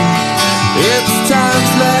again. It's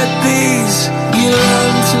times like these you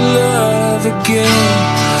learn to love again.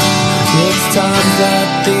 It's times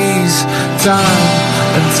like these, time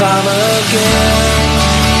and time again.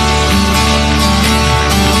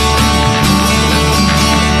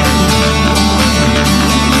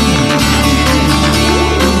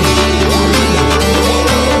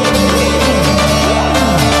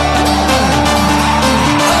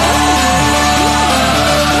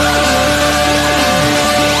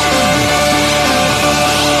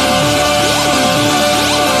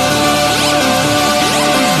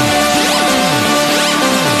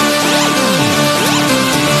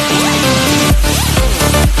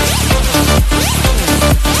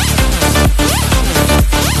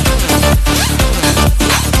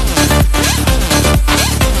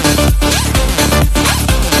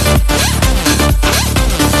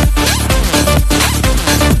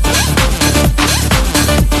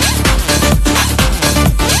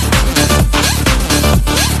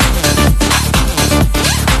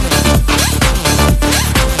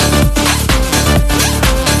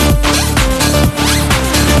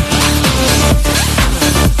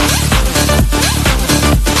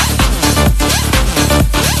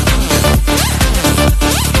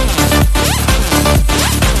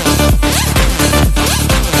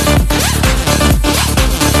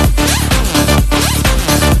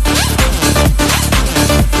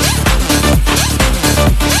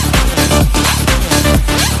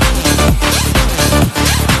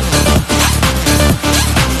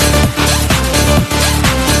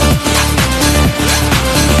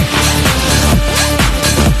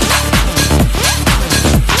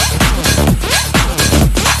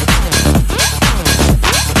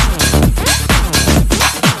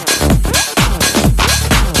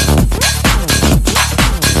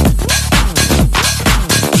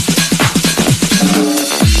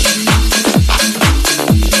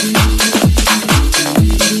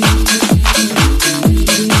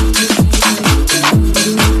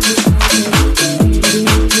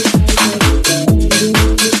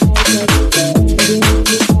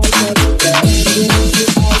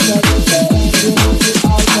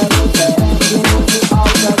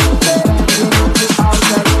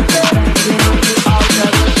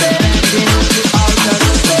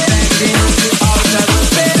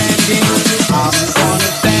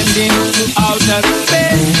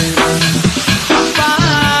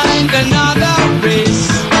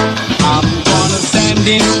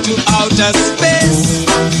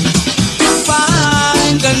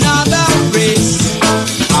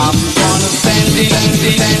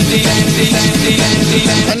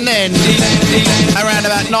 And then, around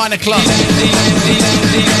about 9 o'clock,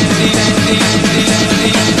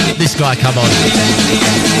 this guy come on.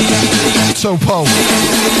 So Paul.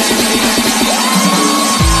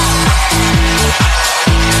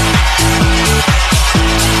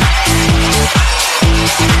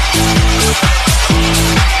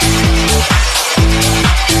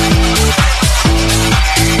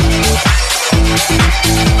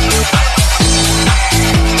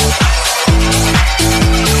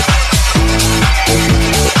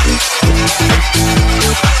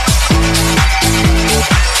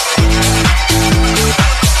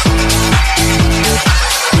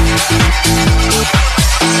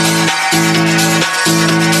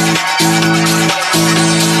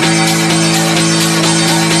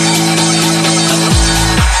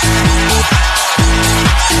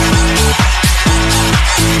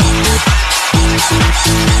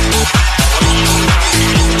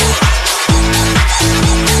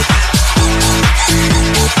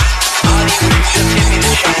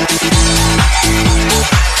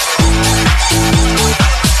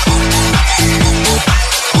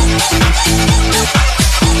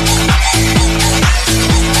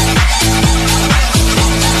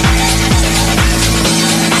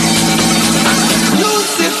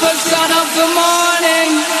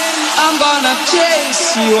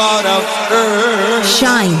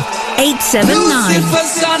 Shine 879. Lucifer,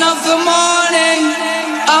 son of the morning,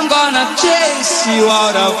 I'm gonna chase you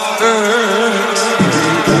out of earth.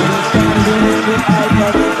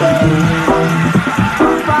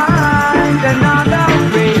 Find another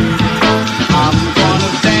way. I'm gonna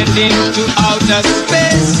send into outer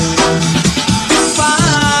space.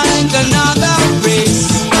 Find another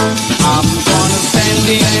race. I'm gonna send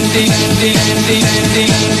it.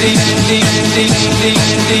 Me,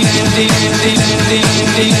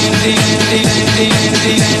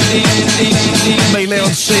 Leon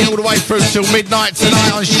C, all the way through till midnight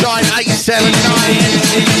tonight on Shine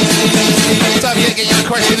 879. Don't forget to get your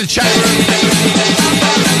request in the chat room.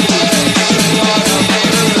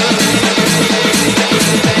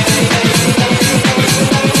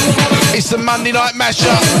 It's the Monday night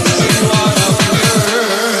mashup.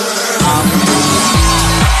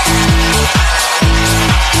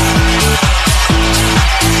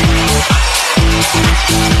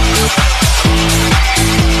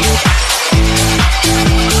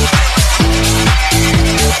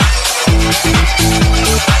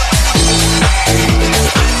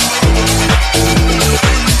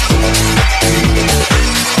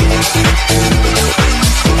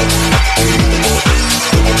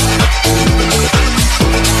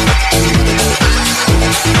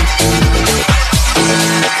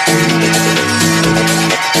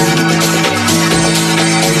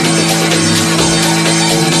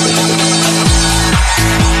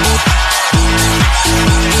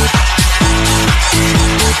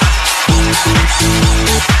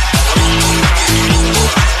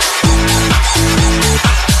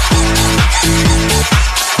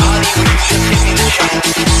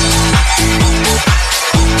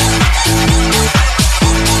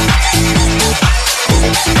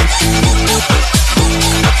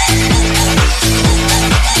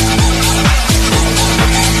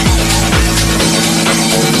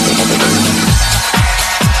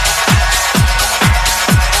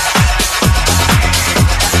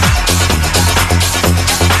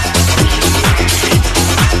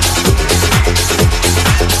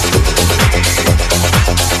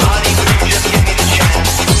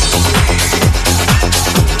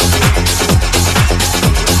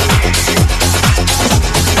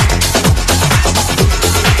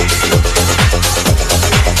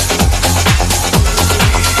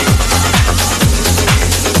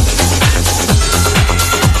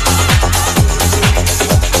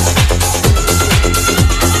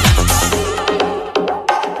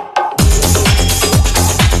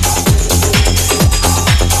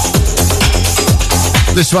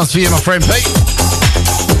 This one's for you, my friend Pete.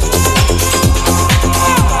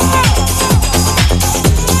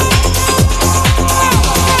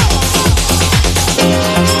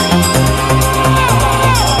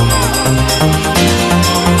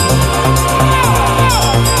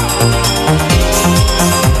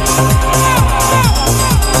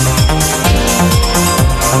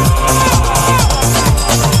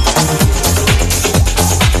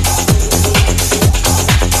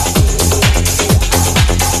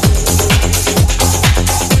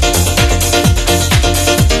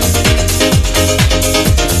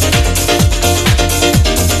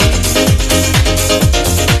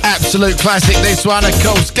 Absolute classic, this one, of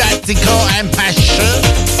course, Gattico and Passion.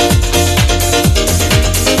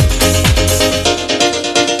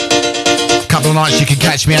 Couple of nights you can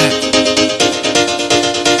catch me out.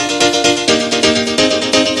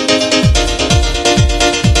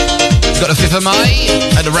 Got the 5th of May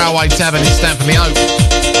at the Railway Tavern in Stamford-le-Hope.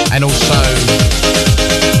 And also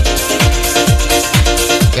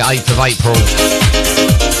the 8th of April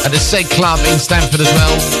at the Said Club in Stamford as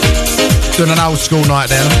well. Doing an old school night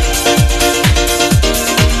down.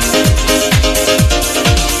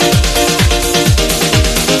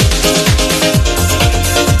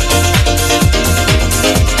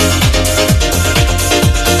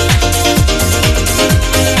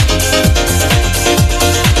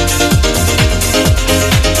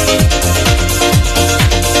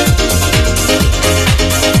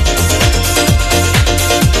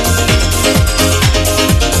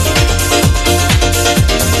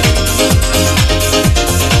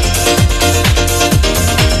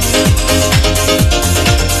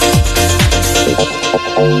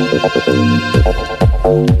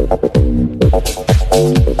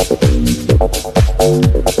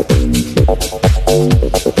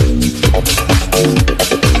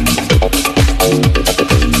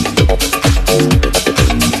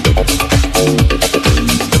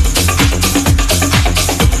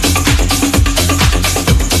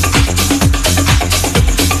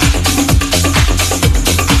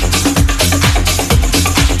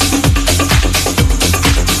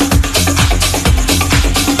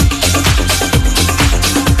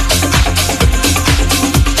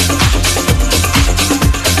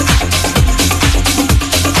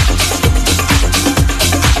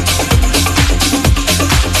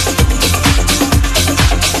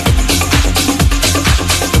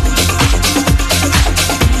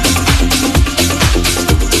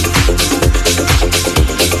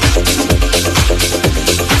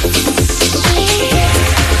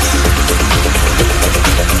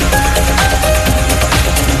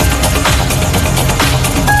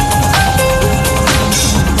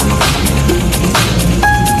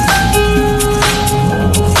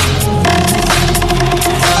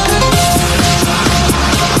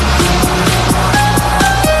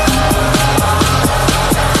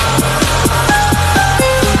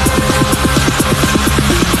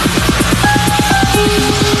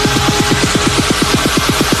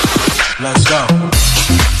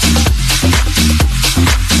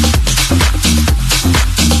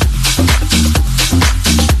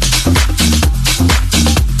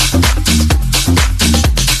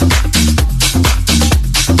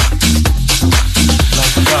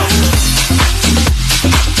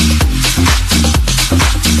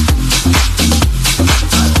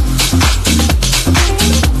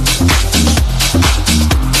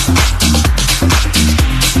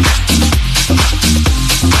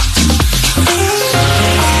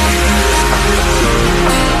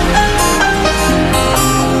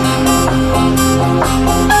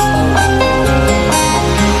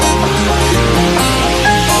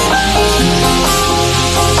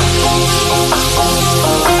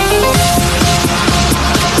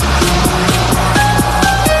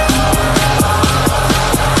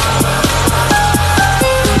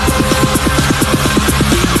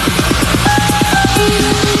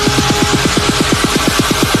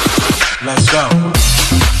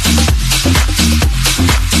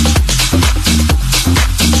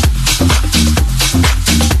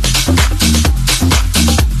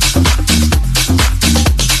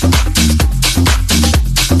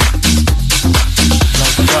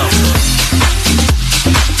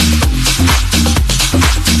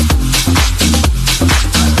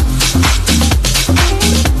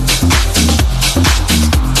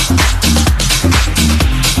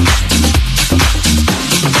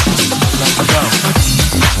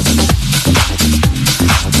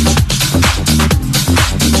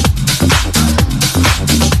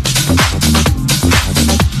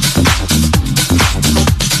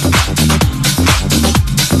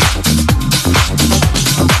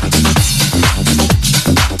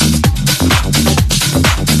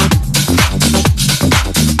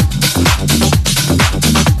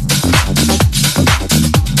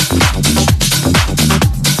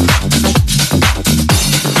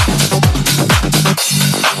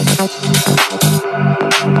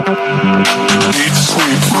 Eat,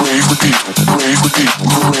 sleep, rave, repeat, rave, repeat,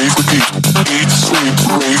 rave, repeat. Eat, sleep,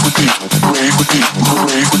 rave, repeat, rave, repeat,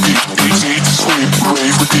 rave, repeat. Eat, sleep,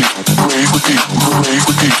 rave, repeat, rave, repeat, rave,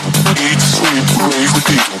 repeat. Eat, sleep, rave,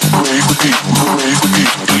 repeat, rave, repeat, rave,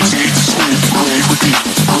 repeat. Eat, sleep, rave, repeat,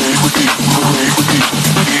 rave, repeat, rave, repeat.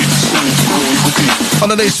 Eat, sleep, rave, repeat. On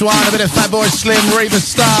to this one, a bit of Fatboy Slim, Reba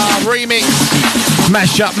Star remix.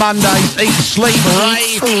 Mash Up Mondays, Eat, Sleep,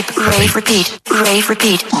 Rave. Sleep, rave, repeat, rave,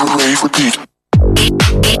 repeat. Rave, repeat.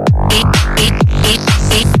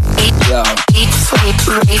 Yo. Eat, sleep,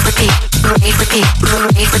 rave, repeat, rave, repeat,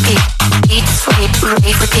 rave, repeat. Eat, sleep,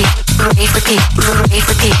 rave, repeat, rave, repeat, rave,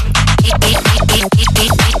 repeat.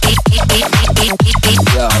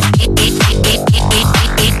 Yo.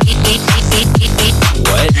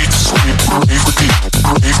 What? Eat, sleep, rave, repeat,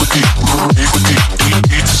 rave, repeat, rave, repeat.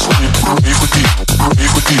 Eat, sleep, rave, repeat,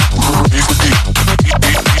 rave, repeat, rave,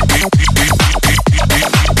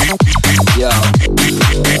 repeat. Yo.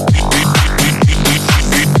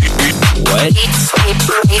 What? Eat, sleep,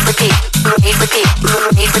 rave, repeat, rave, repeat,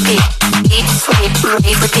 rave, repeat. Eat, sleep,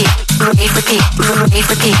 rave, repeat, rave, repeat, rave,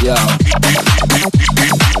 repeat. Yo.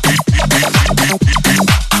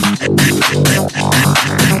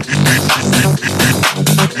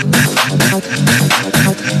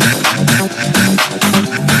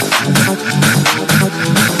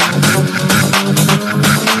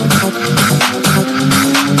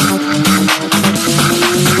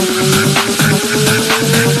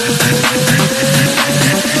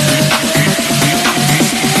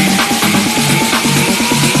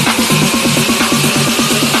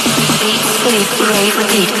 Rave,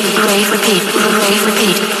 repeat, rave, repeat, rave,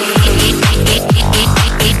 repeat.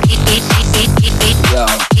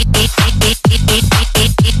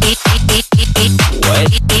 Yo. What?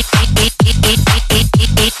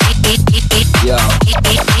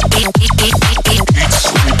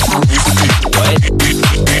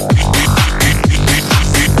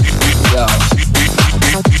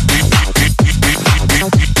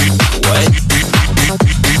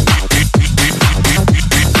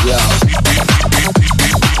 Yo.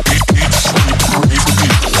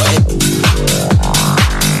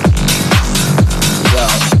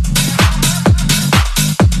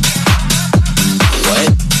 What?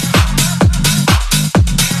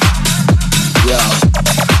 Yo.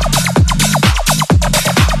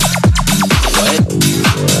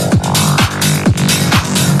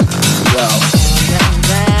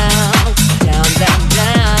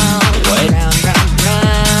 What?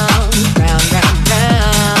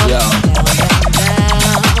 Yo.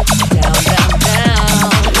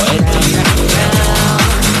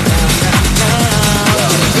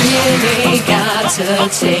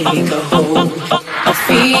 Take a hold of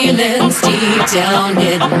feelings deep down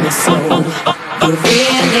in the soul. You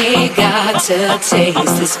really got to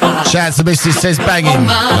taste this fire. Shout out to Mrs. Says banging.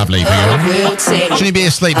 Lovely, people. Shouldn't you be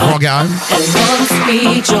asleep before I get home?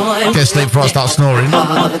 Get asleep before I start snoring.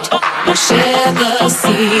 We'll share the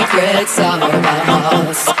secrets of our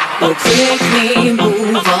hearts. We'll quickly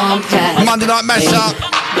move on past. Monday night mash up.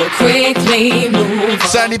 We'll quickly move on.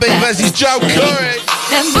 Sandy B versus Joe Curry.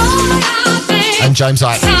 And James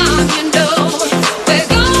Hyde. Time, you know, we're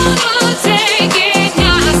gonna take it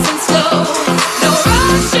nice and slow. No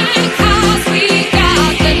rushing 'cause we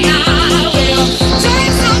got the night. We'll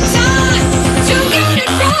take some time to get it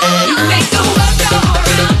right. You make the world go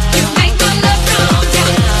round. You make my love come down.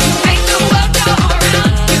 You make the world go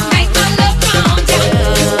round. You make my love come down.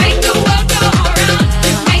 You make the world go round.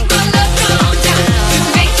 You make my love come down. You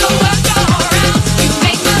make the world go round. You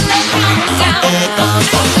make my love come down.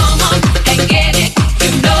 Come on and get it. You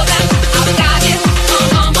know that I've got it.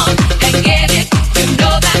 Come on and get it. You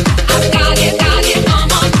know that I've got it. Got it.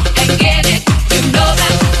 Come on and get it. You know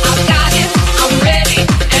that I've got it. I'm ready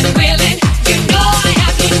and willing. You know I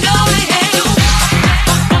have. You know I am.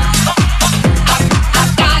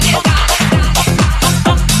 I've got it.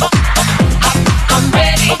 I'm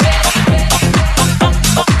ready.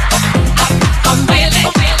 I'm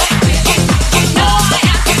willing. You know I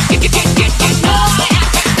have. You know I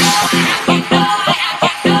have.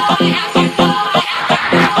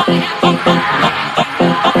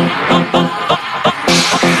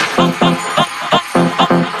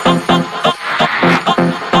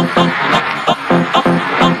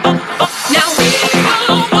 Now we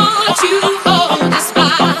don't want you hold us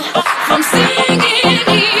back from singing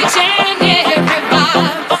each and every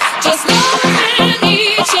vibe, just loving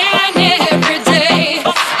each and every day.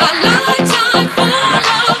 A lifetime full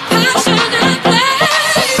of passion and play.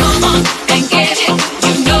 Come on and get it.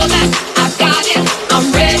 You know that I've got it. I'm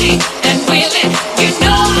ready and willing. You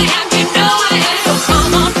know I am. You know I am. So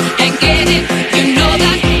come on and get it.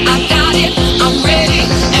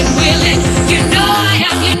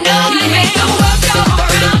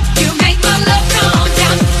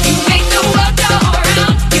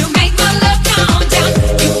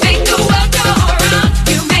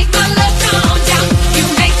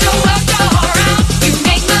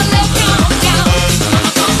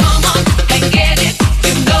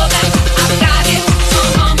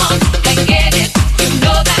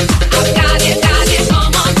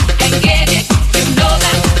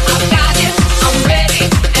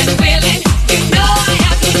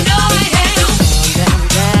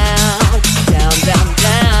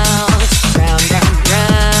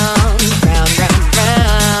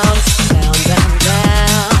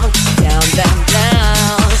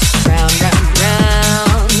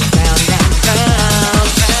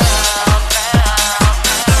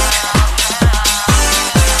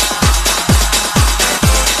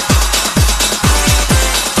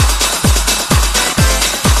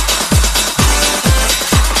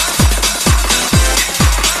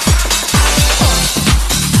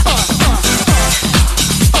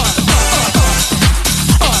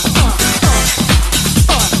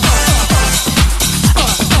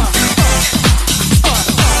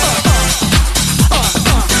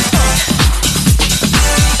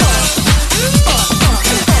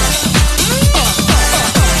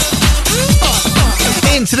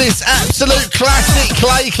 into this absolute classic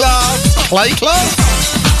Clay Class. Clay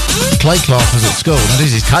Class? Clay Class was at school. Now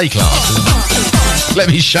this is K Class. Let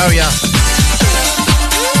me show you.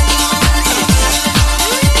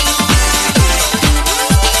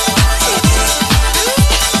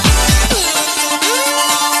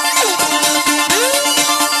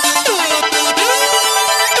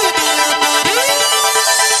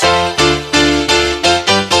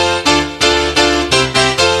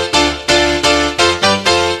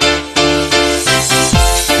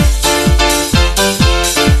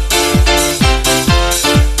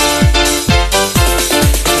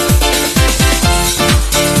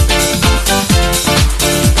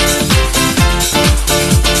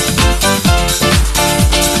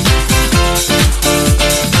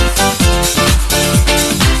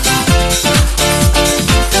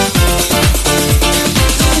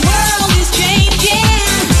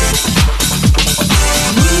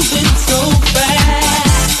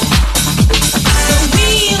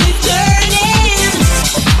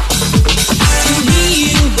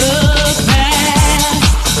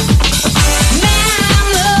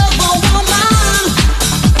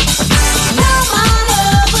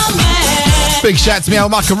 Big shout to me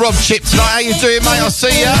old Muck and Rob Chip tonight. How you doing, mate? I'll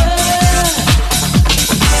see ya.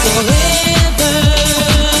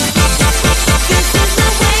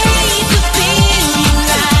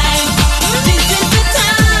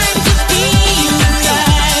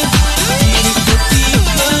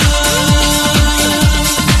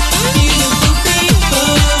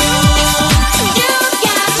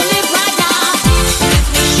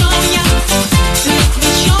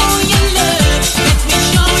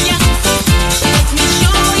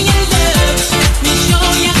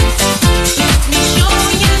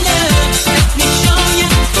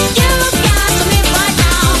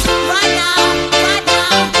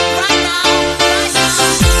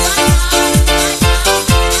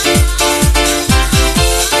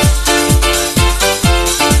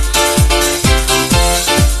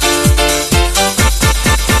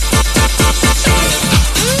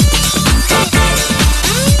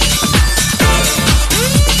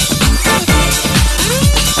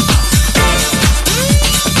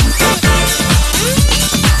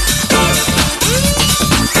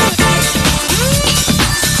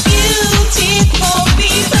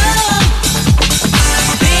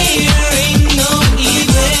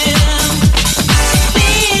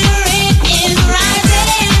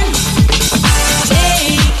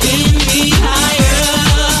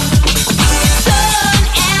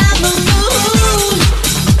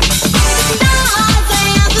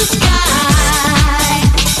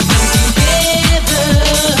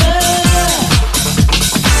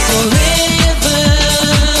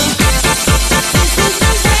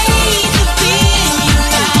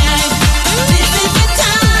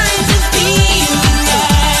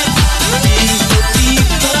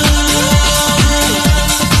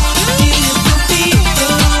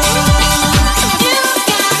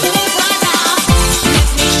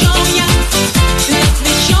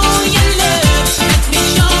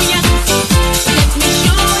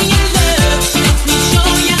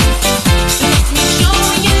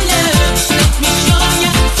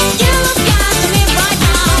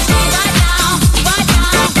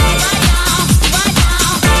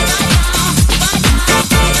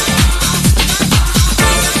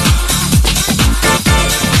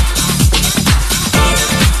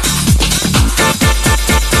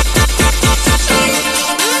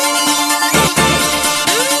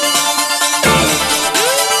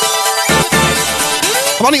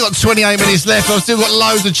 I've only got 28 minutes left. I've still got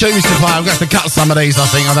loads of tunes to play. I'm going to have to cut some of these, I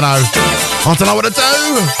think. I don't know what to do.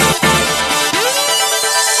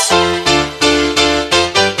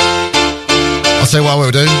 I'll tell you what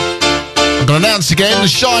we'll do. I'm going to announce again the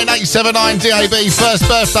Shine 879 DAB first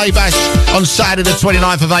birthday bash on Saturday the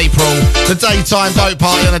 29th of April. The daytime boat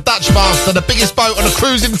party on the Dutch Master, the biggest boat on the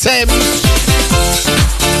cruise in Thames.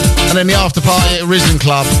 And then the after party at Risen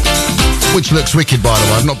Club, which looks wicked, by the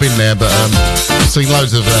way. I've not been there, but I've seen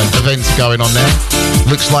loads of events going on there.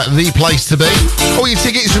 Looks like the place to be. All your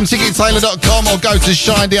tickets from tickettailor.com or go to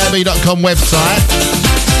shinedab.com website.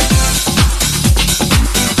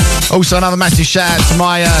 Also, another massive shout out to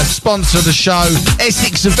my sponsor of the show,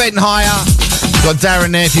 Essex Event Hire. You've got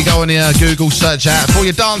Darren there if you go on the Google search out. For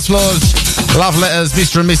your dance floors, love letters,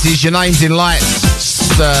 Mr. and Mrs., your names in lights,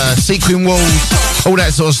 sequin walls, all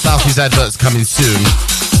that sort of stuff. His adverts coming soon.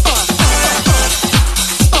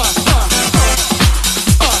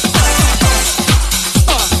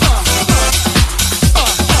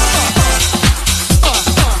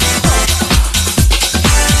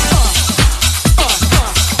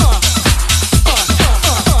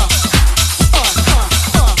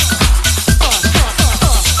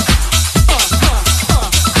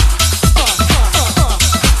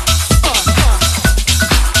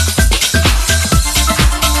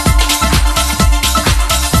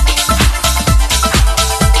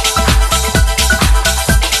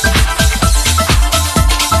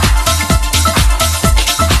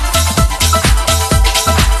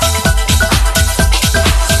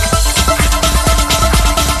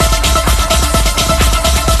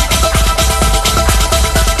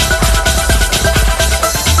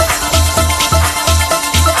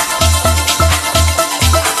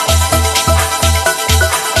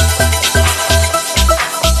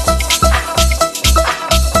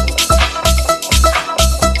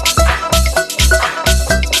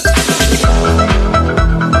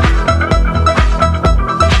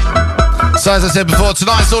 So as I said before,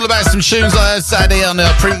 tonight's all about some tunes I heard Saturday on the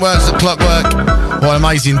Printworks at Clockwork. What an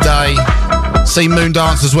amazing day. See Moon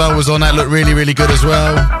Dance as well was on, that looked really, really good as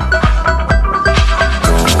well.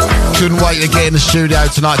 Couldn't wait to get in the studio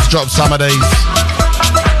tonight to drop some of these.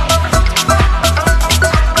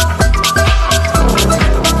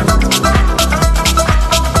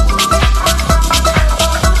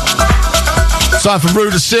 Time for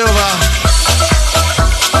Ruda Silva.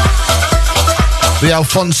 The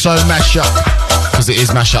Alfonso mashup, because it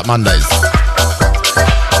is Mashup Mondays.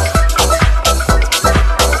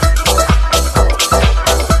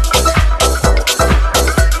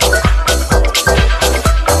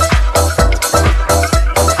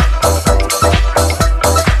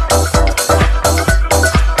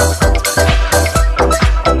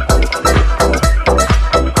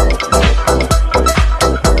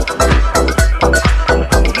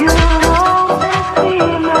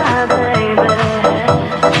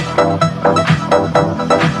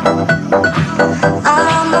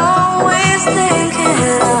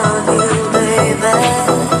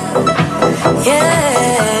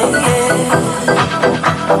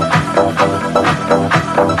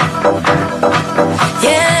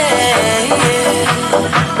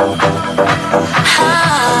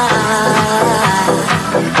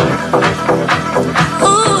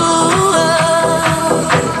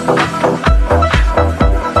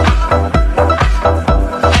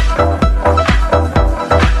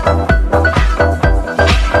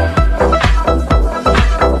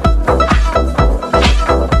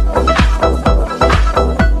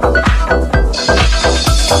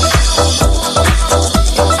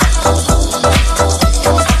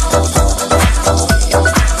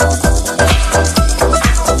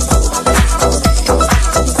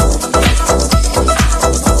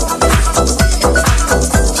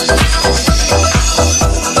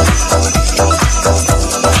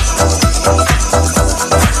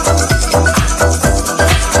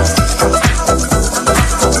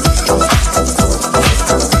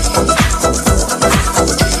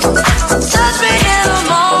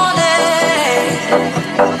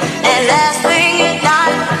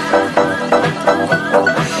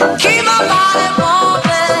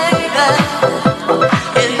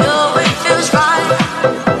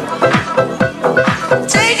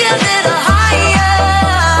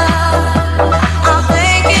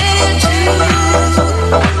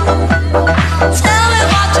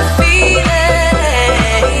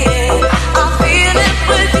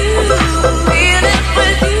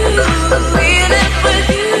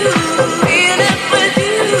 With you.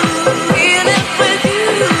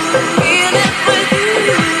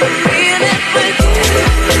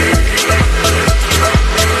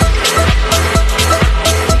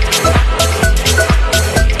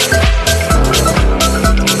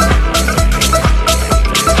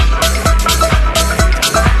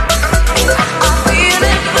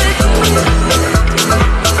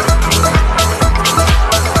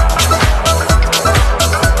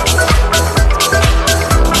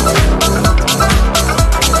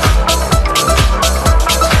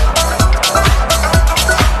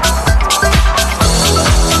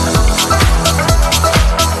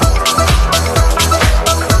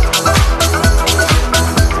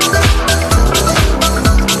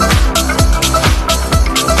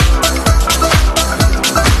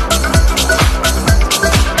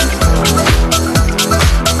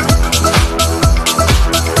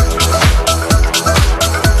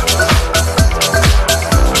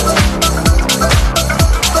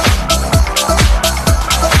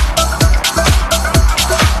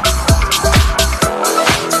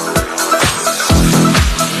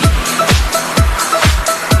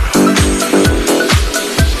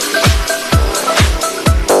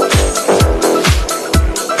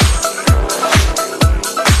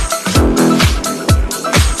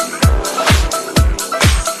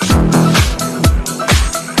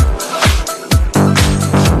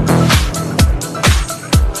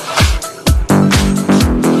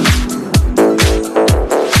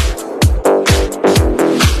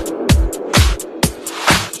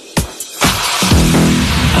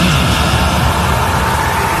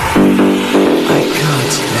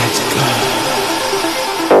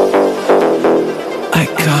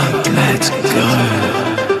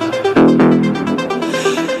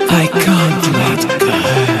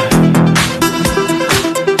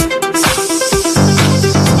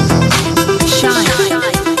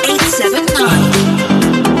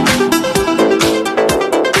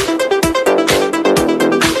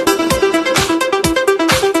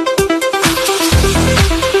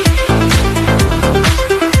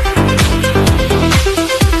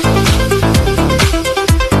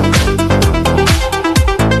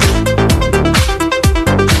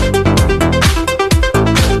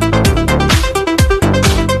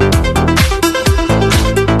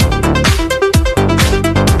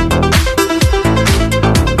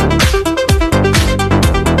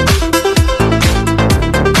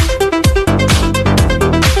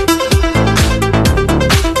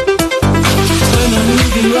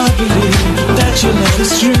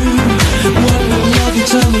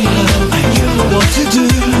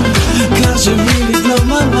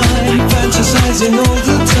 fantasizing all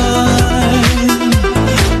the time.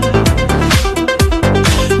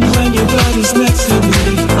 When your body's next to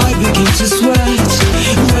me, I begin to sweat.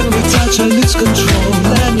 When we touch, I lose control,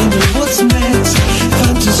 and you know what's next.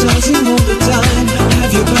 Fantasizing all the time,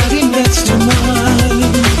 have your body next to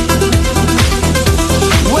mine.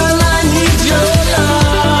 Well, I need your love.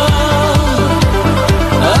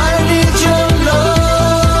 I need your love.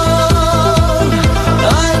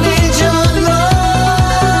 I need your love.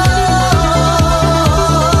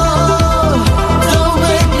 Don't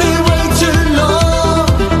make me wait too long.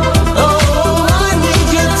 Oh, I need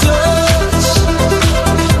your touch.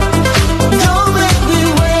 Don't make me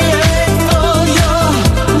wait for your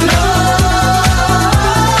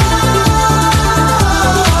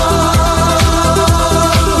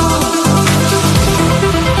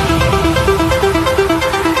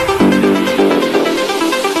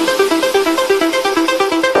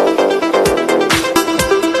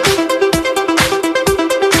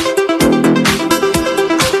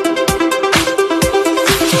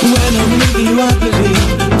When I'm with you, I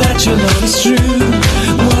believe that your love is true.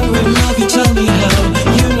 When we love, you tell me how,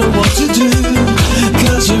 you know what to do.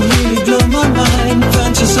 'Cause you really blow my mind,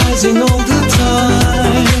 fantasizing all the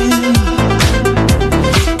time.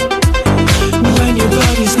 When your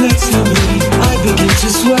body's next to me, I begin to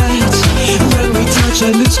sweat. When we touch,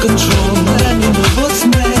 I lose control, and you know what's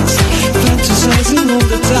next. Fantasizing all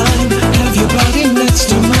the time, have your body next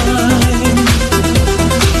to mine.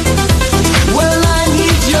 Well, I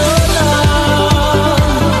need your love.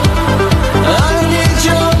 I need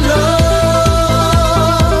your love.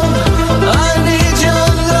 I need your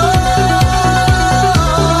love.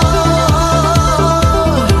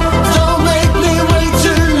 Don't make me wait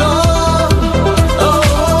too long.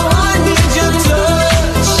 Oh, I need your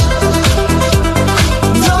touch.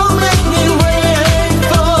 Don't make me wait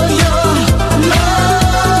for your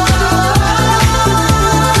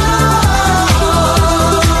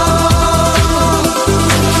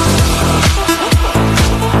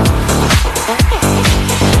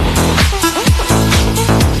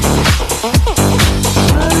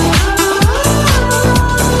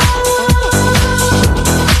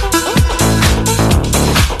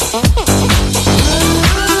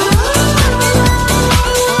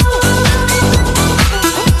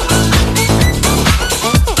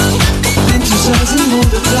fantasizing all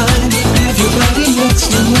the time, have your body next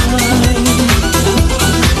to mine.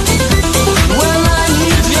 Well, I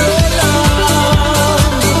need your love.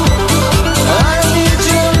 I need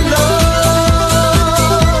your love.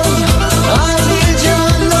 I need your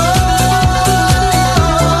love.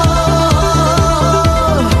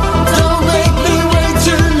 Don't make me wait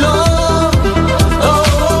too long.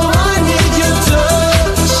 Oh, I need your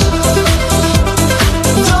touch.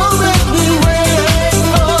 Don't make me wait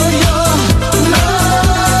for your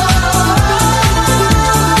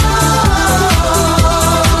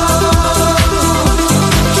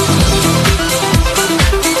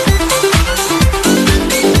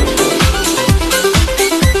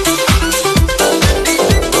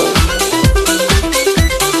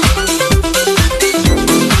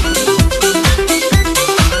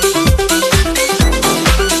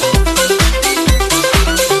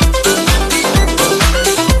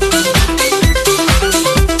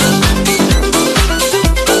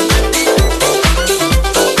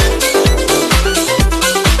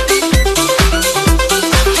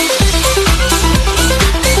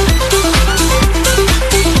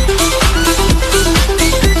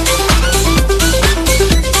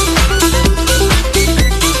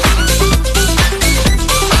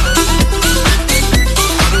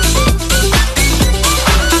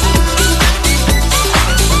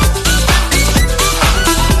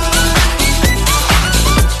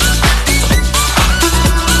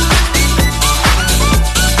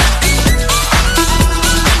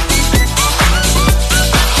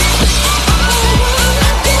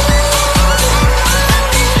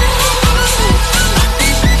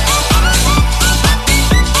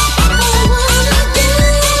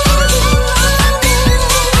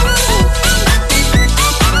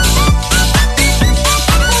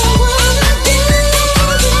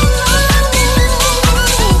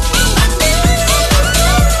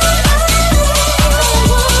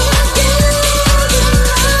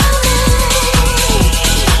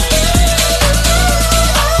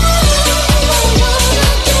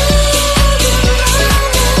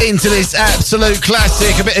into this absolute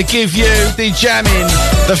classic, a bit of Give You, the jamming,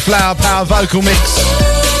 the Flower Power vocal mix.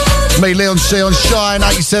 Me, Leon C on Shine,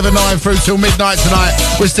 87.9 through till midnight tonight.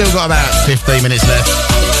 We've still got about 15 minutes left.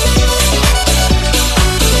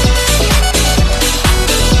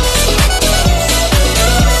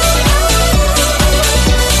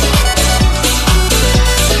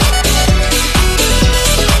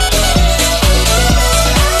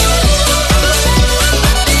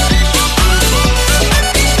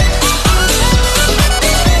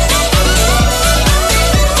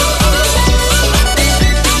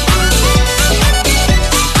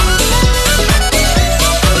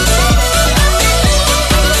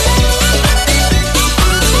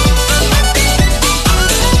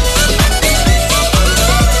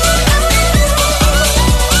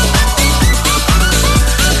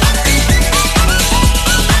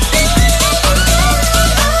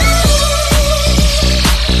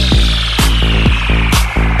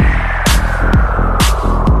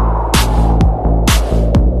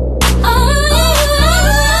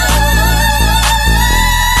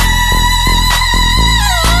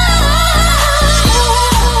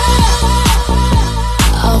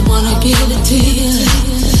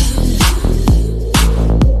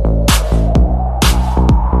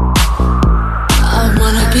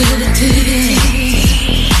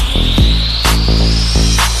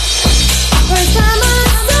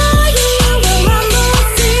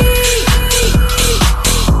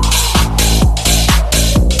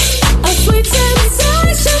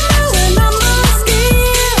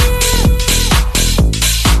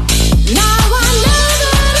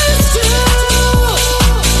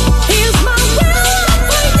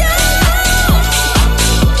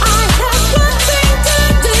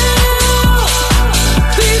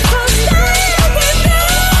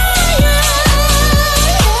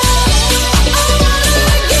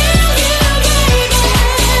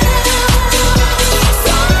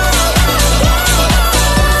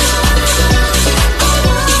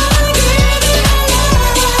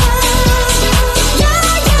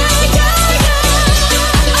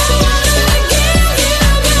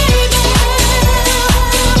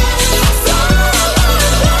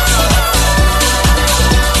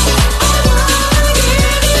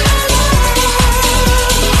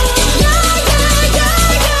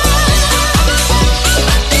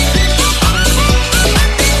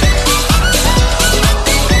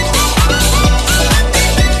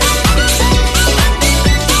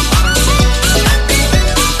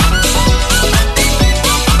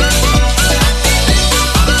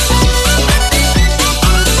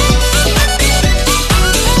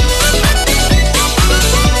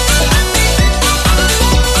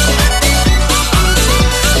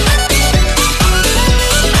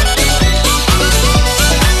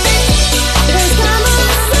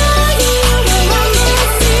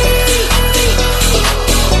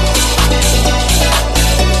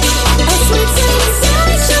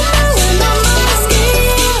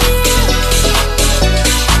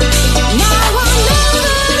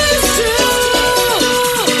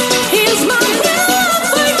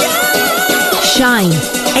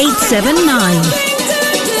 879.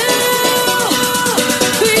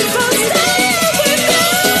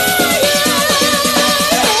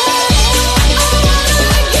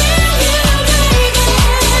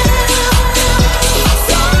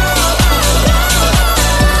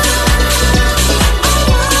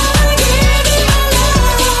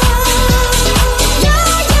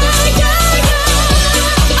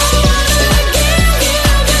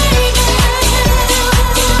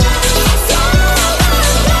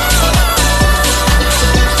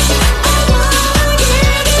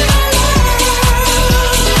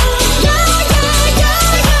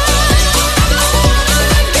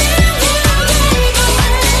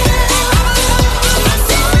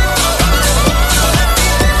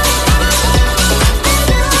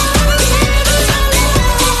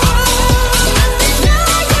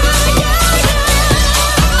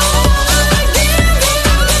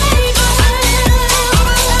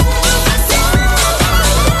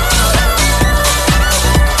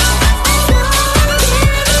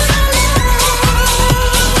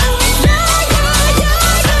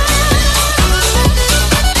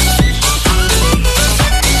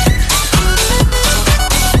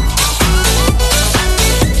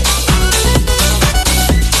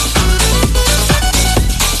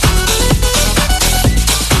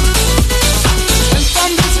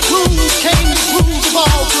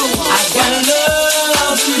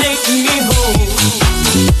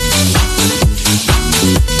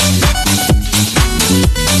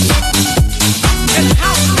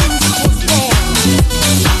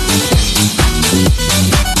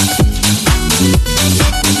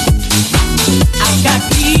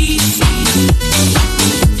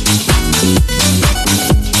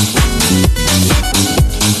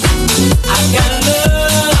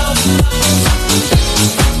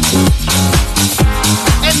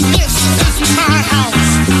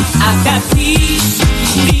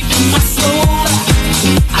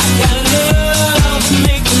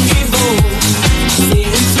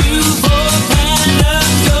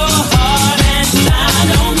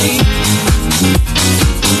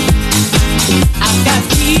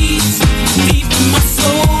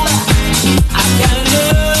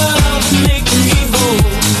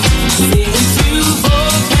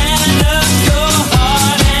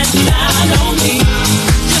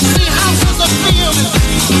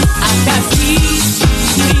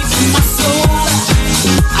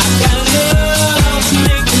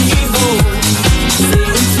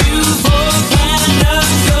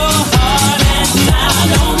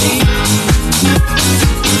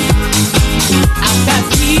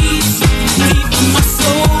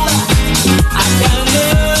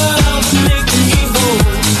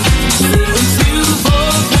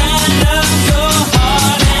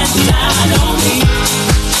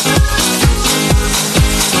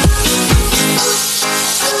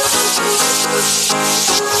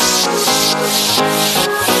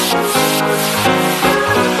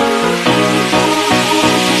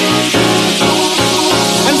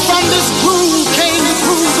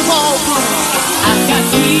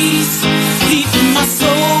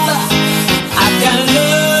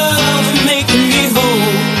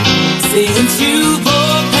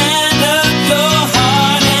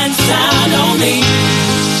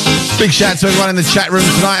 Big shout to everyone in the chat room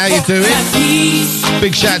tonight. How you doing?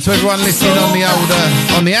 Big shout to everyone listening on the old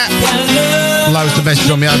on the app. Loads of messages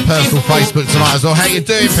on my own personal Facebook tonight as well. How you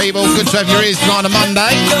doing, people? Good to have your ears tonight on a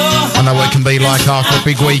Monday. I know what it can be like after a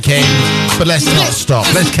big weekend, but let's not stop.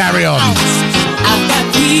 Let's carry on. I've got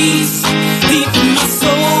peace deep in my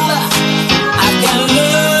soul. I've got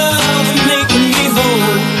love making me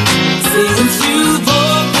whole. Since you've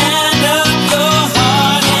opened up your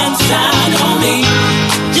heart and shine on me.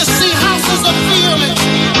 You see how does it feel?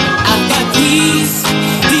 I've got peace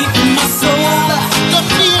deep in my soul. The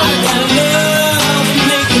feeling. I've got love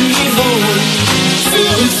making me whole.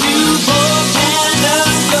 Since you've opened up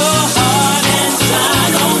your heart and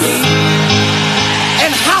shine on me.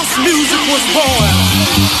 And house music was born.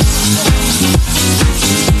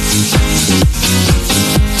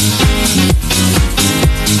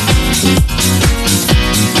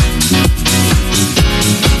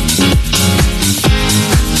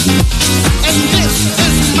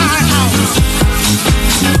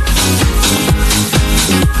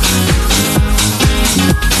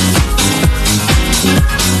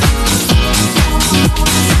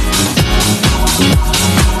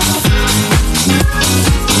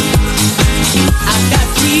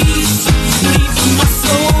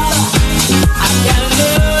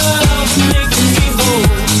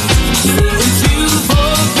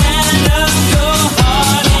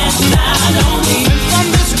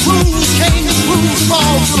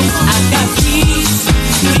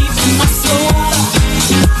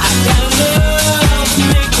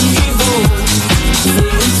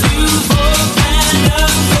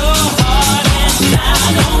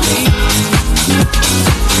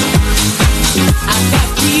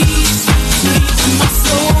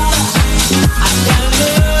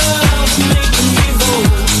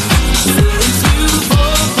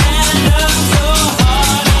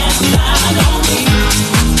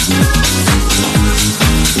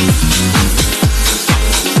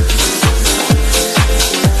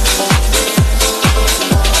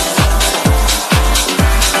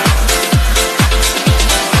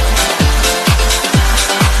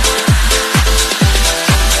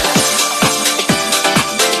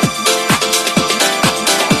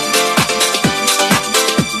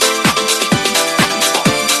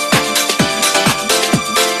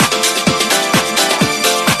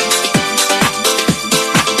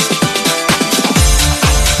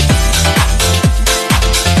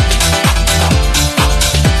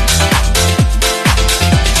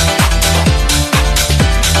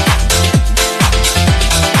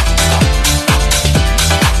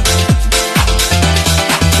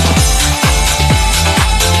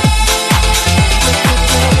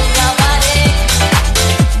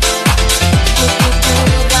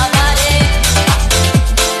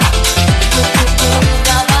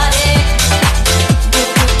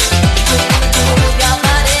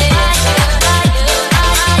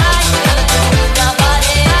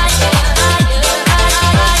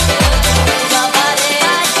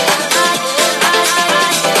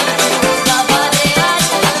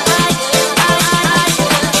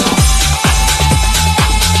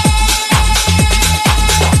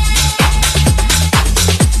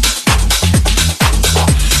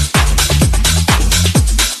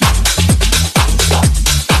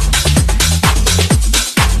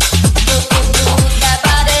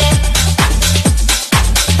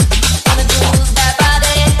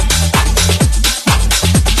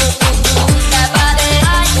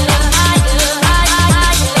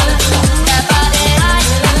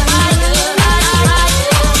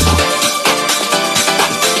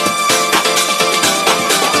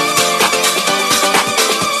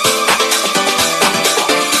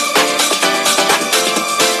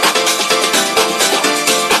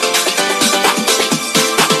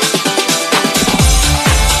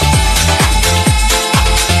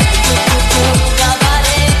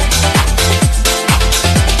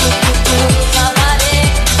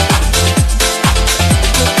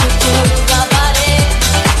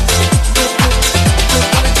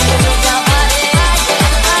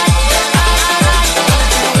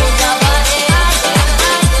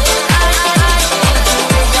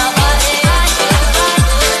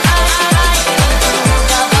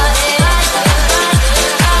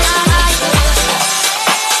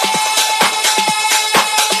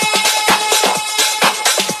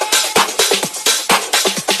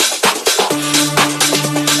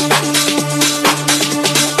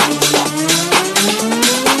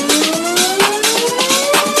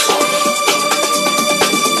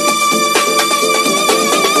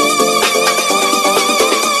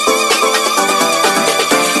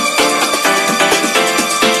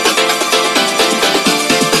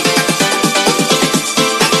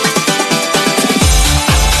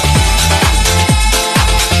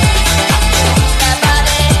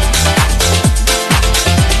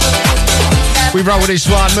 We roll with this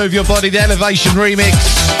one. Move Your Body, the Elevation remix.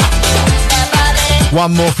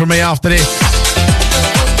 One more from me after this.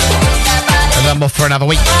 And I'm off for another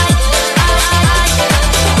week.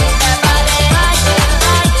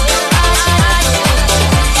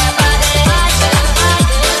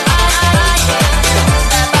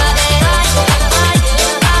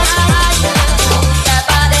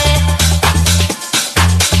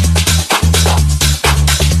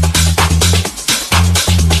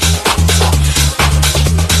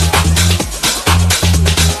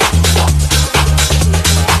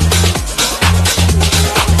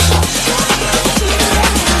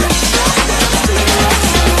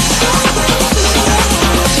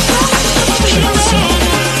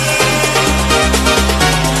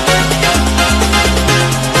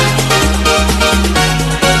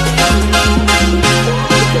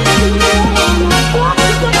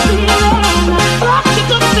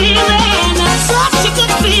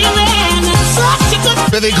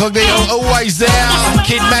 Incognito, always there.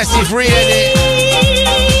 Kid Massive re-edit.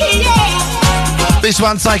 This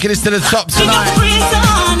one taking us to the top tonight.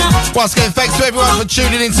 Once again, thanks to everyone for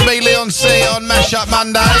tuning in to me, Leon C, on Mashup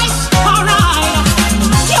Mondays.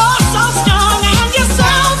 You're so strong and you're so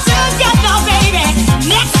together, baby.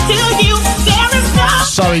 Next to you, there is no.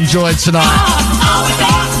 So enjoyed tonight.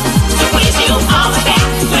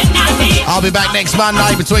 I'll be back next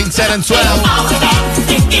Monday between 10 and 12.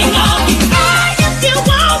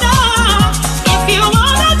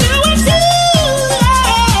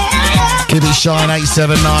 Keep it Shine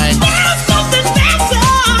 879. There's something better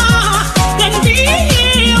than being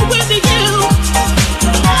here with you.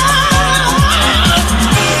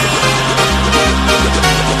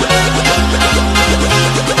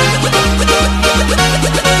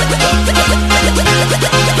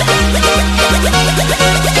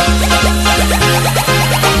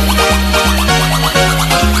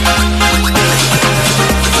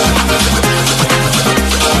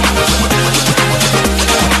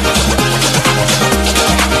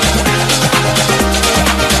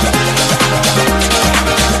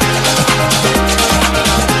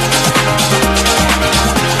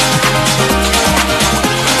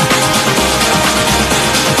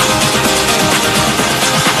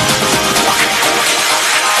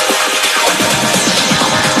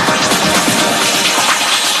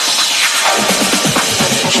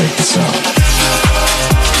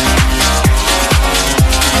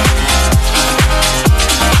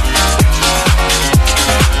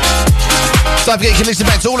 Don't forget you can listen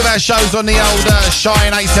back to all of our shows on the old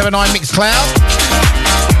Shine 879 Mixcloud.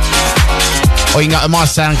 Or you can go to my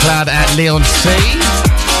SoundCloud at Leon C.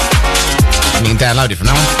 You can download it from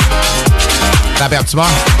now on. That'll be up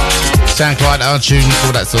tomorrow. SoundCloud, iTunes,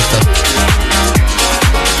 all that sort of stuff.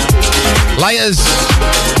 Laters.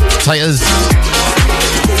 Taters.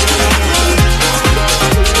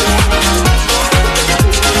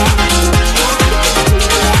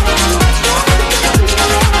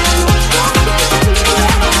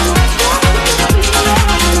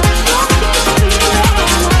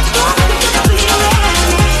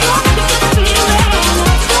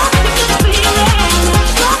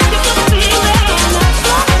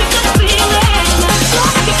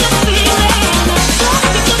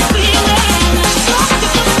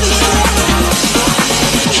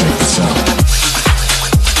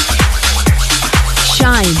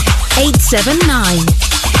 Shine 879.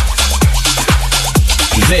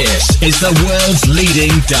 This is the world's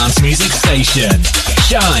leading dance music station.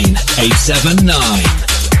 Shine 879.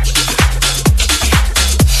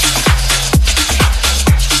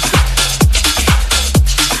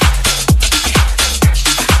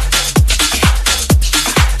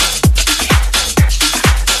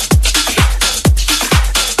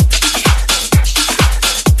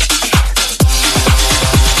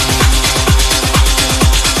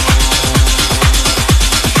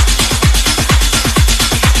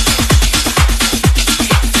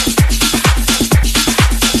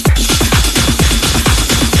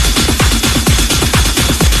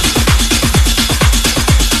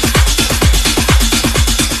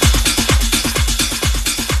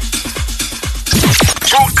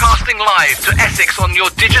 Live to Essex on your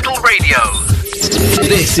digital radio.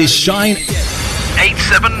 This is Shine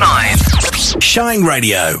 879. Shine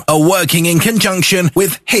Radio are working in conjunction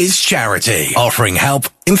with His Charity, offering help,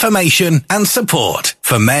 information and support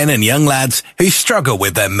for men and young lads who struggle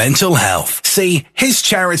with their mental health. See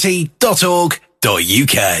hischarity.org.uk.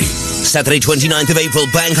 Saturday 29th of April,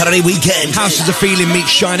 Bank Holiday Weekend. Houses of Feeling meets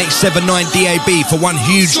Shine 879 DAB for one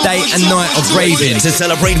huge day and night of raving. To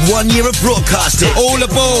celebrate 1 year of broadcasting. All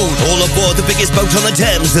aboard! All aboard the biggest boat on the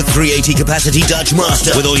Thames, the 380 capacity Dutch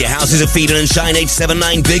Master. With all your Houses of Feeling and Shine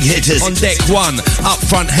 879 big hitters. On deck one, up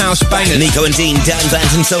front house bangers. Nico and Dean, Dan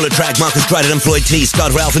Banton, Solar Track, Marcus Dryden and Floyd T,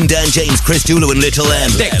 Scott Ralph and Dan James, Chris Dulu and Little M.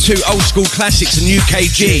 Deck two, old school classics and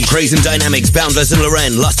UKG. Craze and Dynamics, Boundless and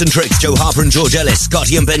Loren, Lust and Tricks, Joe Harper and George Ellis,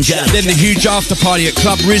 Scotty and Ben Jan. Then the huge after party at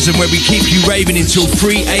Club Risen where we keep you raving until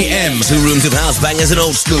 3 a.m. 2 rooms of house bangers and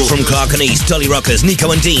old school. From Clark and East, Dolly Rockers,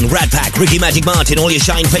 Nico and Dean, Rat Pack, Ricky Magic Martin, all your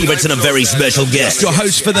Shine favourites and a very special guest. Your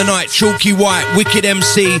host for the night, Chalky White, Wicked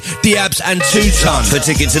MC, Diabs and 2 Ton. For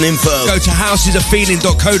tickets and info, go to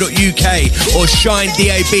housesofeeling.co.uk or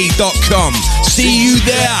shinedab.com. See you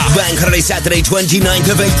there. Bank Holiday Saturday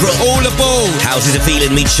 29th of April. All aboard. Houses of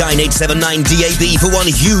Feeling meet Shine 879 DAB for one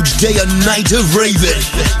huge day and night of raving.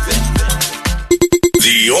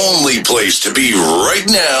 The only place to be right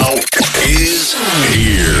now is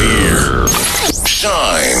here.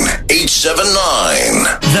 Shine 879.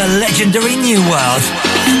 The legendary New World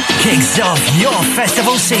kicks off your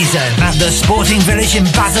festival season at the Sporting Village in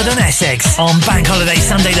Basildon, Essex on Bank Holiday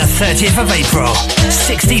Sunday the 30th of April.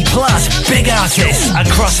 60 plus big artists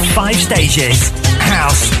across 5 stages.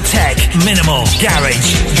 House, tech, minimal,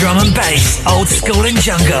 garage, drum and bass, old school and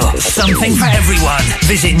jungle. Something for everyone.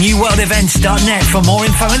 Visit newworldevents.net for more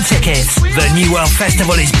info and tickets. The New World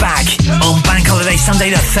Festival is back on Bank Holiday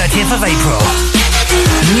Sunday the 30th of April.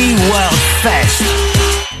 New World Fest.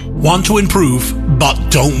 Want to improve but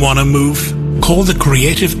don't want to move? Call the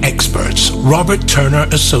creative experts, Robert Turner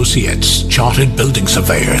Associates, Chartered Building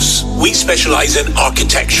Surveyors. We specialize in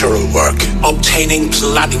architectural work, obtaining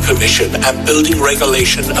planning permission and building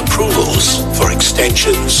regulation approvals for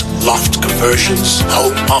extensions, loft conversions,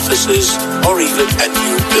 home offices, or even a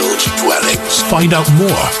new build dwellings. Find out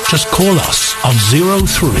more. Just call us on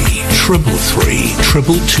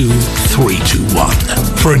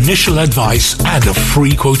 03-333-222-321 for initial advice and a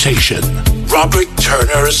free quotation. Robert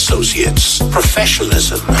Turner Associates.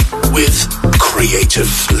 Professionalism with creative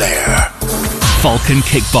flair. Falcon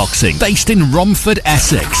Kickboxing, based in Romford,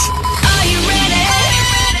 Essex.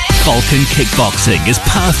 Falcon Kickboxing is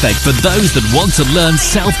perfect for those that want to learn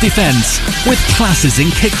self-defense with classes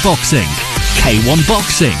in kickboxing, K1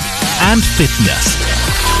 boxing and fitness.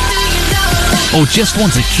 Or just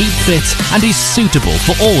want to keep fit and is suitable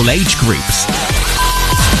for all age groups.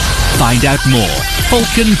 Find out more,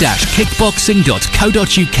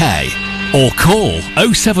 falcon-kickboxing.co.uk or call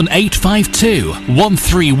 07852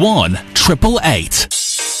 131 888.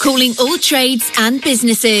 Calling all trades and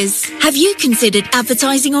businesses. Have you considered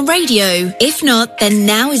advertising on radio? If not, then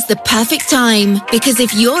now is the perfect time. Because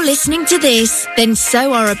if you're listening to this, then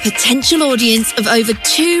so are a potential audience of over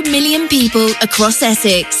 2 million people across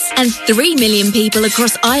Essex and 3 million people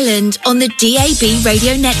across Ireland on the DAB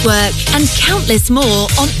radio network and countless more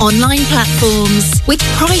on online platforms. With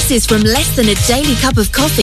prices from less than a daily cup of coffee